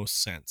the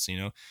most sense.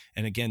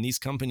 And again, these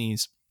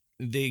companies,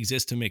 they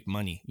exist to make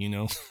money.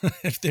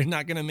 If they're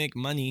not gonna make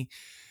money,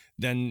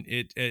 then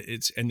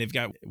it's and they've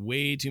got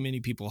way too many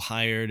people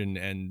hired and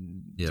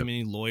yeah, too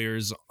many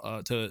lawyers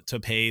to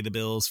pay the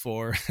bills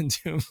for and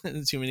too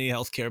many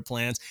healthcare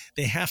plans.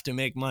 They have to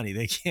make money.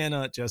 They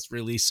cannot just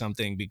release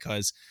something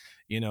because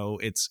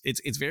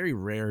it's very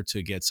rare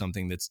to get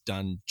something that's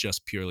done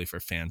just purely for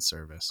fan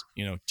service.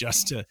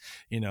 Just to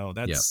yeah,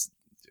 that's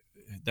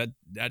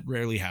that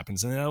rarely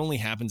happens, and that only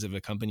happens if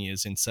a company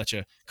is in such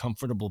a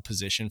comfortable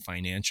position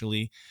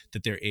financially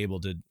that they're able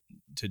to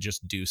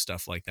just do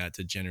stuff like that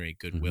to generate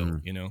hmm goodwill.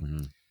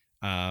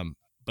 hmm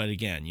But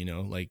again,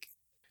 like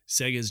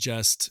Sega's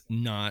just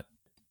not,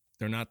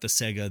 they're not the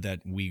Sega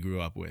that we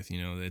grew up with.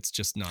 It's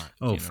just not.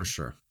 Oh, for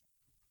sure.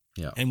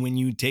 Yeah. And when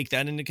you take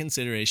that into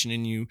consideration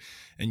and you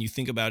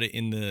think about it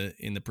in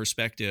the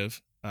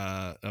perspective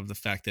of the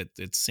fact that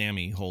it's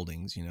Sammy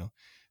Holdings,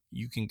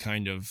 you can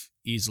kind of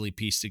easily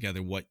piece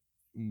together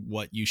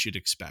what you should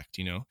expect.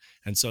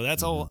 And so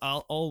that's hmm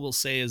all we'll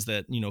say is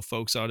that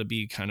folks ought to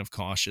be kind of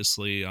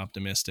cautiously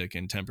optimistic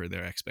and temper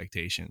their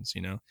expectations.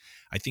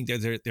 I think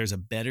that there's a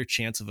better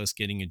chance of us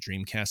getting a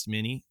Dreamcast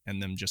Mini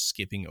and them just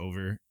skipping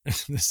over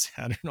the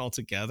Saturn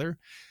altogether.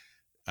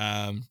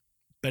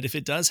 But if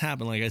it does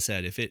happen, like I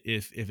said, if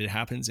it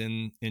happens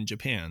in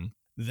Japan,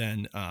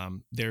 then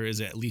there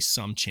is at least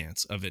some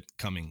chance of it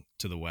coming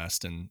to the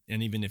West, and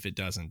even if it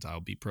doesn't,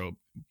 I'll be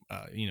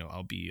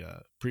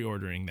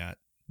pre-ordering that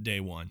day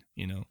one.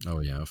 Oh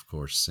yeah, of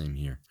course. Same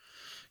here.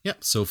 Yeah.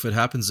 So if it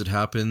happens, it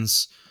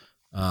happens.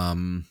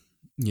 Um,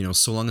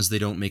 so long as they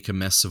don't make a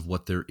mess of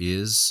what there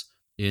is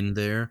in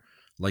there,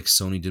 like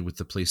Sony did with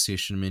the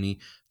PlayStation Mini,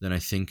 then I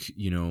think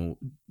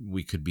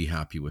we could be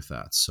happy with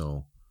that.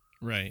 So,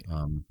 Right.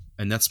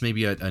 and that's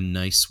maybe a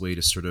nice way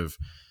to sort of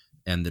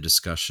end the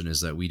discussion,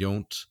 is that we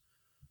don't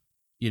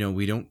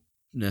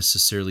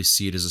necessarily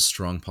see it as a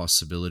strong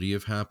possibility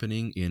of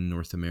happening in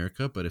North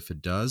America, but if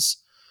it does,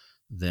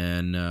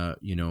 then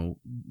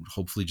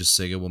hopefully just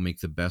Sega will make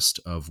the best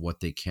of what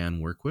they can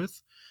work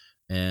with,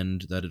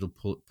 and that it'll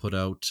put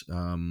out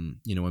a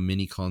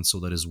mini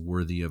console that is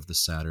worthy of the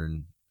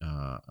Saturn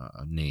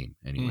name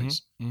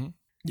anyways. Mm-hmm. Mm-hmm.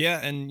 Yeah,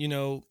 and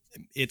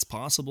it's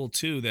possible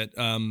too that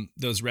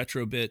those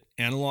Retrobit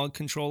analog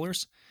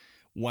controllers,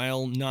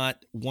 while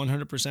not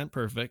 100%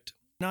 perfect,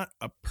 not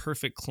a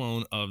perfect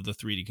clone of the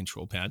 3D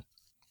control pad.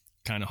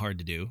 Kind of hard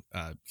to do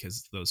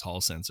because those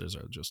Hall sensors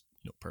are just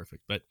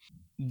perfect, but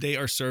they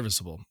are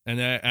serviceable.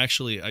 And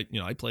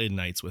I played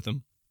Nights with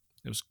them.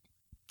 It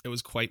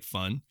was quite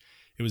fun.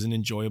 It was an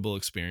enjoyable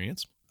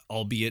experience,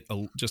 albeit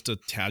just a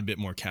tad bit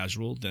more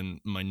casual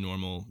than my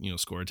normal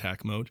score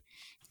attack mode.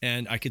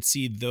 And I could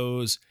see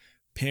those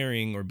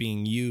pairing or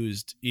being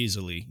used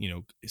easily,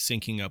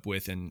 syncing up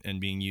with and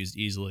being used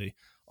easily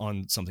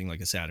on something like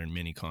a Saturn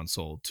mini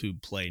console to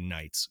play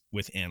Nights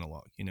with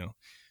analog.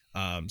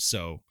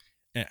 So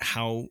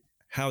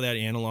how that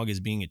analog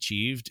is being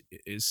achieved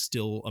is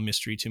still a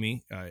mystery to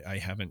me. I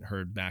haven't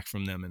heard back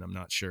from them, and I'm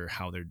not sure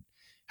how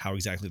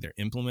exactly they're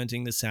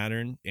implementing the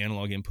Saturn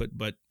analog input.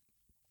 But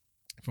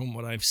from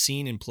what I've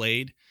seen and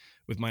played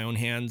with my own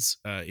hands,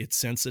 it's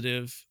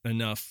sensitive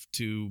enough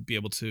to be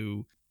able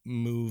to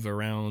move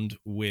around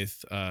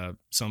with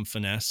some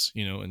finesse,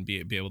 and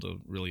be able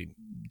to really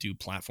do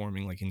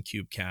platforming like in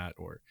Cube Cat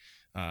or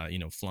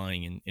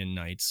flying in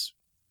Nights.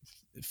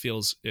 It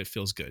feels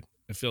good.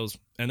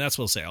 And that's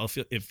what I'll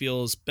say. It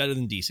feels better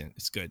than decent.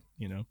 It's good.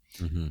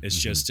 It's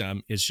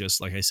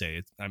just like I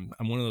say. I'm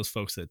one of those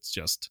folks that's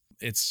just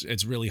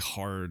it's really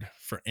hard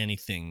for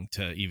anything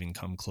to even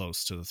come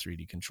close to the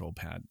 3D control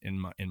pad in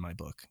my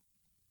book.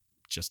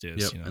 It just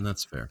is. Yep, and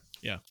that's fair.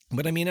 Yeah,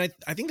 but I mean,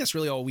 I think that's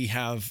really all we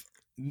have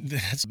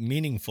that's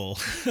meaningful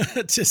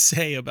to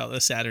say about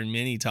the Saturn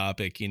Mini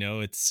topic.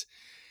 It's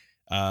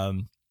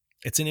an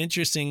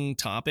interesting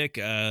topic,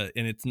 and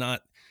it's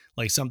not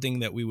like something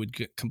that we would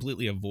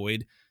completely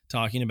avoid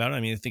talking about.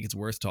 I mean, I think it's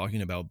worth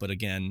talking about, but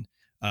again,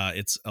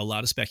 it's a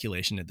lot of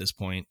speculation at this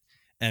point,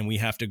 and we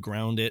have to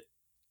ground it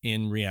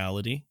in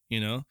reality.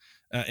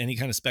 Any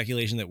kind of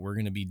speculation that we're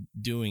going to be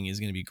doing is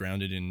going to be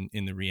grounded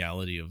in the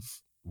reality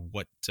of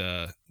what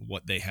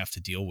they have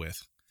to deal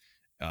with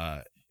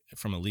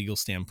from a legal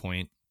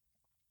standpoint.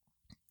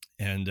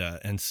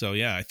 And so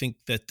yeah, I think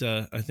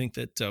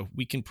that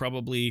we can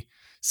probably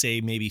say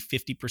maybe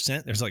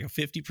 50%. There's like a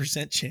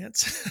 50%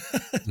 chance.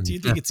 Do you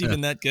think it's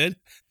even that good?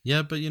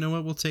 Yeah, but you know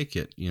what? We'll take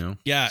it. Yeah,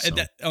 So,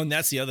 and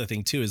that's the other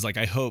thing too, is like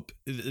I hope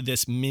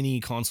this mini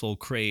console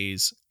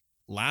craze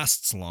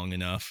lasts long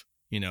enough,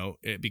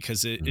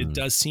 because it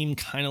does seem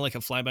kind of like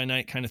a fly by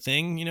night kind of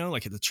thing,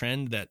 like it's a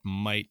trend that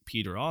might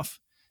peter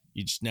off.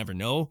 You just never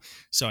know.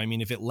 So I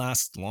mean, if it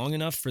lasts long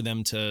enough for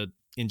them to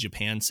in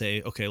Japan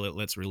say, okay,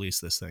 let's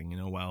release this thing,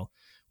 while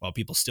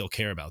people still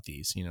care about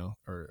these,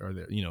 or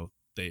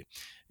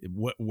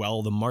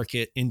while the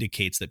market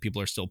indicates that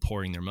people are still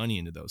pouring their money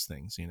into those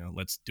things,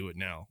 let's do it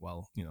now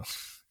while,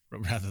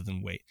 rather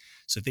than wait.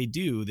 So if they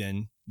do,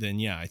 then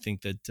yeah, I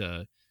think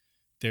that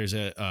there's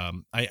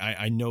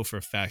I know for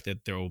a fact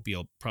that there will be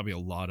probably a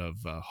lot of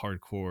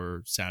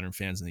hardcore Saturn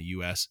fans in the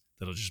US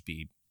that'll just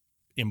be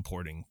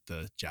importing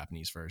the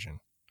Japanese version.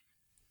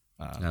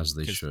 As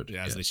they should,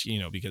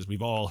 because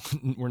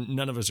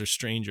none of us are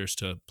strangers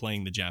to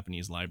playing the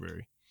Japanese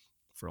library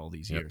for all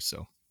these years.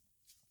 So,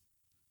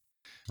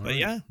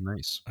 yeah,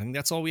 nice. I think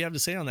that's all we have to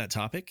say on that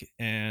topic.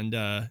 And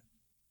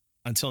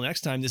until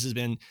next time, this has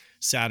been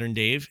Saturn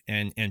Dave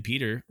and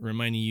Peter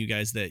reminding you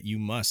guys that you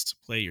must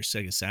play your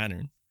Sega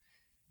Saturn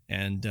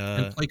and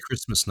play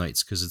Christmas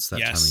Nights because it's that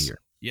time of year.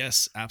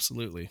 Yes,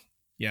 absolutely.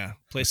 Yeah,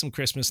 play some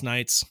Christmas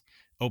Nights,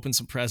 open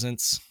some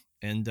presents,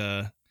 and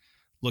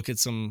look at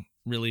some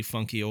really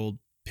funky old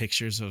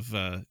pictures of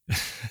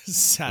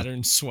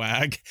Saturn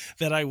swag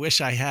that I wish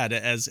I had.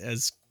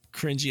 As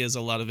cringy as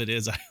a lot of it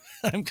is,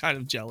 I'm kind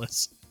of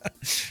jealous.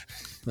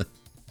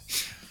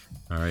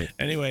 All right.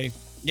 Anyway,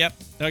 yep.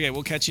 Okay,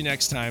 we'll catch you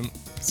next time.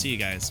 See you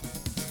guys.